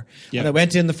anymore. Yeah. And I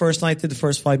went in the first night, did the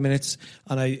first 5 minutes,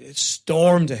 and I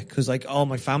stormed it, because like all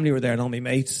my family were there and all my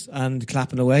mates, and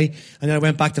clapping away. And then I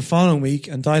went back the following week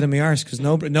and died on my arse, because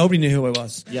nobody knew who I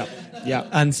was. Yeah. Yeah.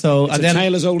 And so, it's and a then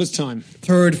tale as old as time.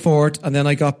 3rd, 4th, and then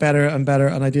I got better and better,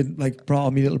 and I did like brought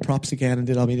all my little props again and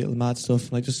did all my little mad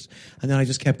stuff, and then I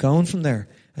just kept going from there.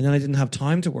 And then I didn't have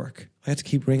time to work. I had to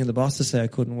keep ringing the boss to say I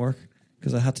couldn't work,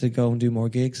 because I had to go and do more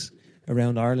gigs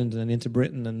around Ireland and into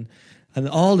Britain and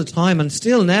all the time. And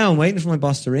still now I'm waiting for my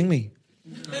boss to ring me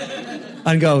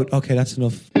and go, okay, that's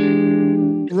enough.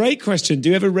 Great question. Do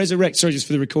you ever resurrect, sorry, just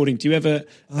for the recording, do you ever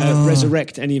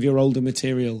resurrect any of your older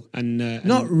material?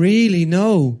 Not really,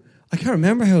 no. I can't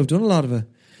remember how I've done a lot of it.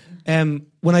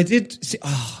 When I did,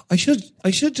 I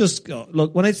should just go.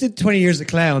 Look, when I did 20 years of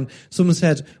clown, someone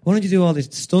said, why don't you do all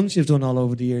these stunts you've done all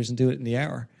over the years and do it in the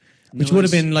hour? Which would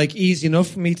have been like easy enough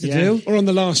for me to do. Or on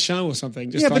the last show or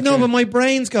something. Just but my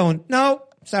brain's going, no,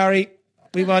 sorry.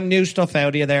 We want new stuff out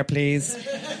of you there, please.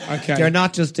 Okay. You're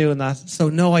not just doing that. So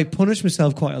no, I punish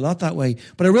myself quite a lot that way.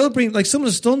 But I will bring, like, some of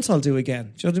the stunts I'll do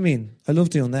again. Do you know what I mean? I love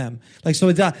doing them. Like,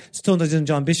 so that stunt I did in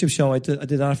John Bishop's show, I did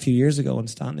that a few years ago in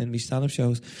my stand-up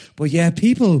shows. But yeah,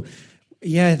 people,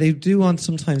 they do want to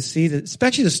sometimes see that,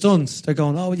 especially the stunts. They're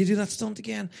going, oh, will you do that stunt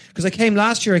again? Because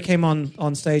last year I came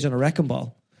on stage on a wrecking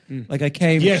ball. Like I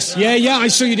came... Yes, yeah, I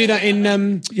saw you do that in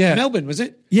Melbourne, was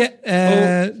it?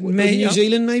 Yeah. New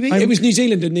Zealand, maybe? It was New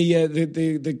Zealand in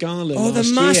the gala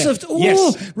last massive... year. Oh,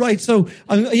 yes. Right, so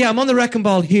I'm on the wrecking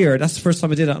ball here. That's the first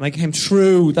time I did it, and I came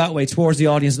through that way towards the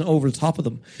audience and over the top of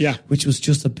them. Yeah. Which was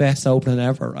just the best opening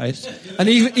ever, right? And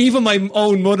even my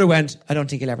own mother went, I don't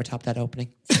think you'll ever top that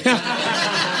opening.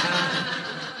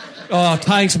 Oh,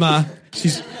 thanks, Ma.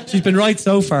 She's been right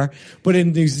so far. But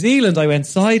in New Zealand, I went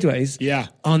sideways. Yeah.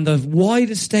 On the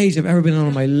widest stage I've ever been on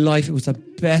in my life. It was the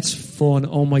best fun.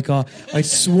 Oh, my God. I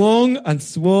swung and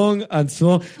swung and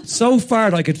swung so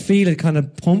far that I could feel it kind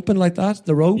of pumping like that,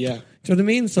 the rope. Yeah. Do you know what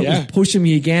I mean? So it was pushing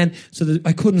me again so that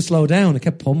I couldn't slow down. It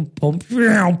kept pump, and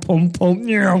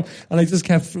I just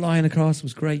kept flying across. It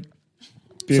was great.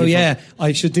 Beautiful. So, yeah,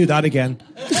 I should do that again.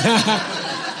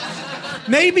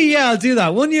 Maybe, I'll do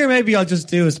that. One year, maybe I'll just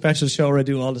do a special show where I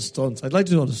do all the stunts. I'd like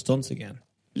to do all the stunts again.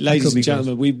 Ladies and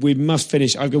gentlemen, we must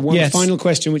finish. I've got one final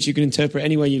question which you can interpret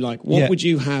any way you like. What would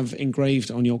you have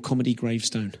engraved on your comedy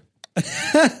gravestone?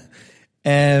 I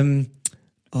don't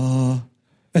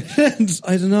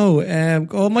know.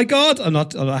 Oh my God.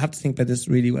 I have to think about this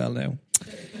really well now.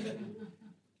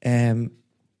 I'm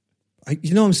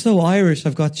so Irish.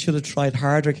 Should have tried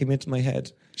harder came into my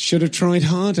head. Should have tried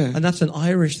harder. And that's an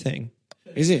Irish thing.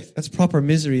 Is it? That's proper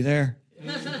misery there.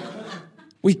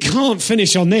 We can't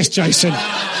finish on this, Jason.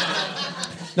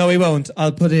 No, we won't.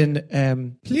 I'll put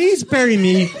in, please bury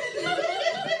me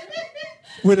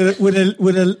with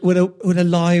a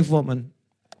live woman.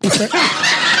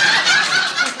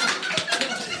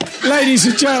 Ladies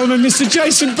and gentlemen, Mr.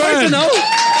 Jason Byrne. I don't know.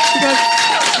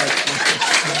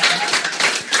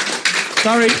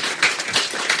 Sorry.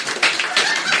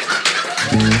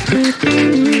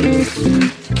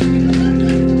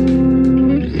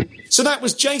 So that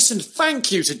was Jason.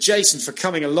 Thank you to Jason for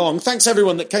coming along. Thanks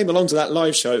everyone that came along to that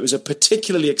live show. It was a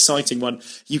particularly exciting one.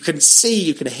 You can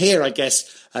hear, I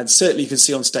guess, and certainly you can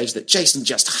see on stage that Jason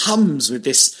just hums with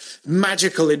this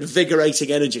magical,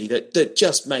 invigorating energy that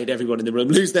just made everyone in the room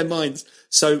lose their minds.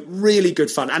 So really good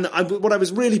fun. And what I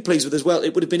was really pleased with as well,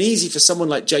 it would have been easy for someone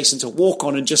like Jason to walk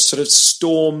on and just sort of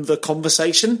storm the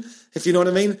conversation, if you know what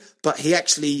I mean. But he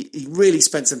really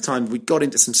spent some time. We got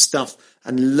into some stuff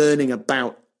and learning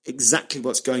about exactly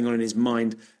what's going on in his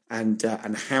mind and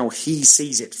how he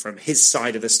sees it from his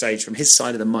side of the stage, from his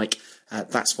side of the mic.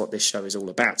 That's what this show is all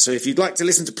about. So if you'd like to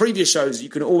listen to previous shows, you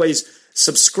can always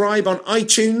subscribe on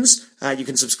iTunes. You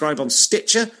can subscribe on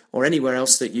Stitcher or anywhere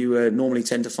else that you normally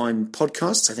tend to find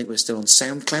podcasts. I think we're still on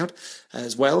SoundCloud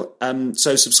as well.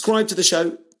 So subscribe to the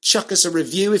show. Chuck us a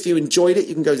review if you enjoyed it.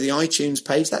 You can go to the iTunes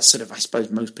page. That's sort of, I suppose,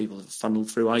 most people have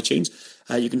funneled through iTunes.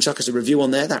 You can chuck us a review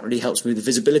on there. That really helps me with the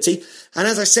visibility. And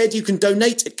as I said, you can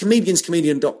donate at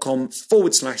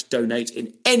comedianscomedian.com/donate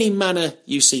in any manner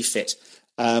you see fit.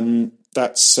 I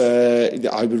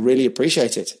would really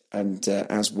appreciate it. And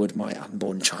as would my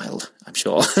unborn child, I'm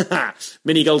sure.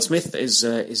 Minnie Goldsmith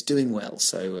is doing well.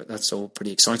 So that's all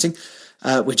pretty exciting.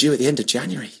 We're due at the end of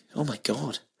January. Oh, my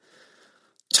God.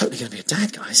 Totally going to be a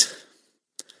dad, guys.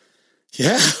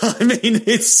 Yeah, I mean,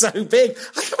 it's so big.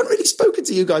 I haven't really spoken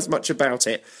to you guys much about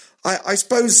it. I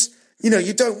suppose,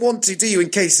 you don't want to, do you, in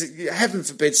case, heaven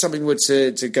forbid, something were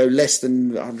to go less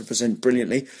than 100%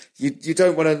 brilliantly. You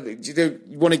don't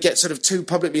want to get sort of too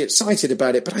publicly excited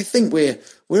about it. But I think we're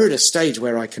at a stage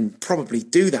where I can probably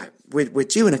do that. We're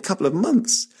due in a couple of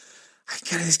months.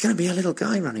 There's going to be a little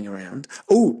guy running around.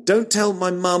 Oh, don't tell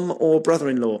my mum or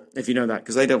brother-in-law, if you know that,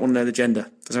 because they don't want to know the gender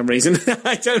for some reason.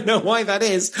 I don't know why that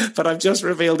is, but I've just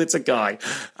revealed it's a guy.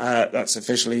 That's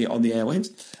officially on the airwaves.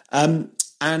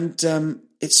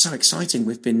 It's so exciting.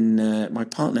 We've been, my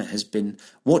partner has been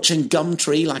watching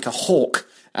Gumtree like a hawk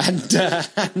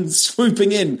and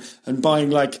swooping in and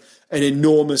buying like an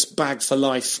enormous bag for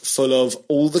life full of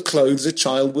all the clothes a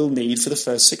child will need for the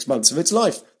first 6 months of its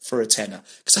life for £10.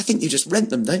 Because I think you just rent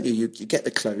them, don't you? You get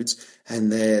the clothes and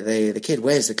the kid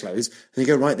wears the clothes and you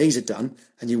go, right, these are done,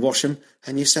 and you wash them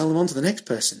and you sell them on to the next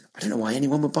person. I don't know why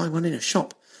anyone would buy one in a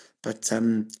shop. But,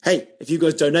 hey, if you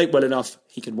guys donate well enough,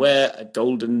 he can wear a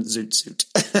golden zoot suit.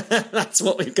 That's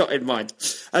what we've got in mind.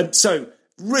 So,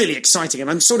 really exciting. And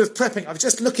I'm sort of prepping. I'm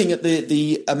just looking at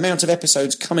the amount of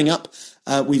episodes coming up.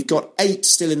 We've got 8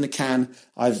 still in the can.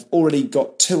 I've already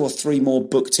got 2 or 3 more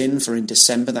booked in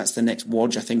December. That's the next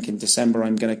watch. I think in December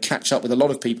I'm going to catch up with a lot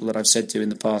of people that I've said to in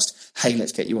the past, hey,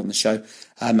 let's get you on the show.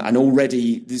 And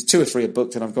already there's 2 or 3 are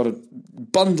booked and I've got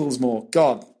bundles more.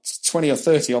 God, 20 or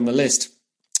 30 on the list.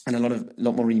 And a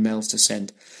lot more emails to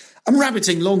send. I'm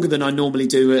rabbiting longer than I normally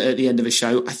do at the end of a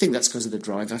show. I think that's because of the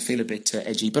drive. I feel a bit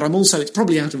edgy. But it's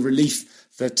probably out of relief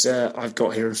that I've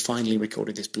got here and finally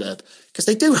recorded this blurb. Because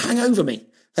they do hang over me.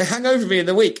 They hang over me in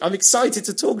the week. I'm excited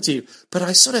to talk to you. But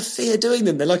I sort of fear doing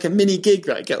them. They're like a mini gig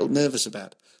that I get all nervous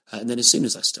about. And then as soon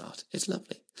as I start, it's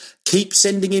lovely. Keep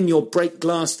sending in your break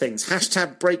glass things.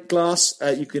 Hashtag break glass.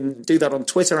 You can do that on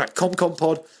Twitter at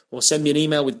ComComPod, or send me an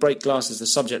email with break glass as the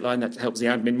subject line. That helps the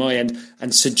admin my end.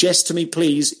 And suggest to me,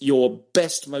 please, your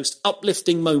best, most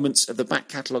uplifting moments of the back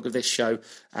catalogue of this show.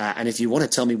 And if you want to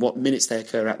tell me what minutes they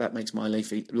occur at, that makes my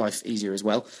life easier as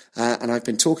well. And I've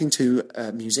been talking to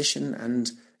a musician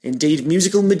and indeed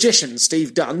musical magician,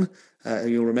 Steve Dunn, who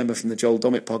you'll remember from the Joel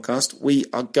Dommett podcast. We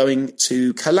are going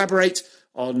to collaborate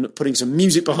on putting some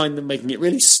music behind them, making it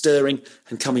really stirring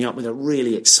and coming up with a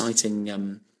really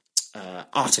exciting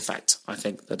artifact, I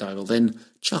think, that I will then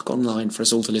chuck online for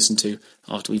us all to listen to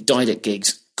after we've died at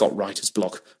gigs, got writer's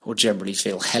block, or generally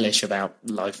feel hellish about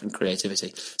life and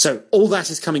creativity. So all that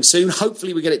is coming soon.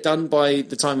 Hopefully we get it done by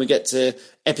the time we get to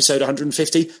episode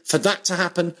 150. For that to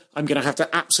happen, I'm going to have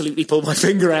to absolutely pull my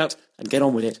finger out and get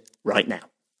on with it right now.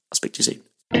 I'll speak to you soon.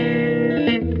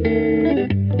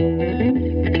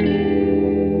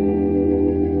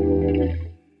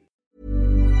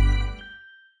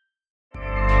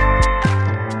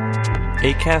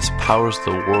 Acast powers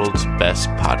the world's best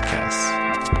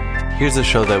podcasts. Here's a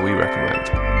show that we recommend.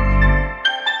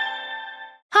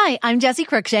 Hi, I'm Jessie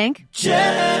Cruikshank. Jessie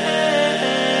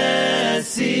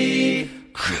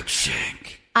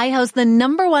Cruikshank. I host the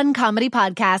 #1 comedy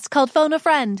podcast called Phone a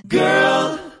Friend.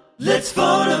 Girl, let's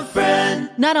phone a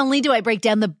friend. Not only do I break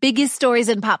down the biggest stories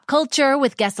in pop culture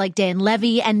with guests like Dan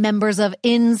Levy and members of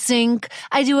NSYNC,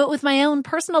 I do it with my own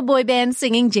personal boy band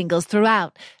singing jingles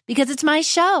throughout. Because it's my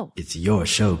show. It's your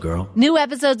show, girl. New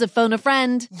episodes of Phone a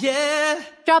Friend. Yeah.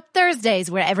 Drop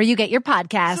Thursdays wherever you get your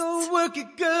podcasts. So work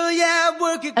it, girl, yeah,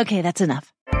 work it. Okay, that's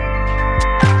enough.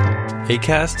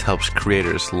 Acast helps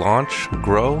creators launch,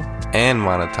 grow, and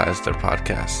monetize their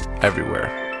podcasts everywhere.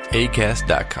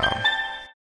 Acast.com.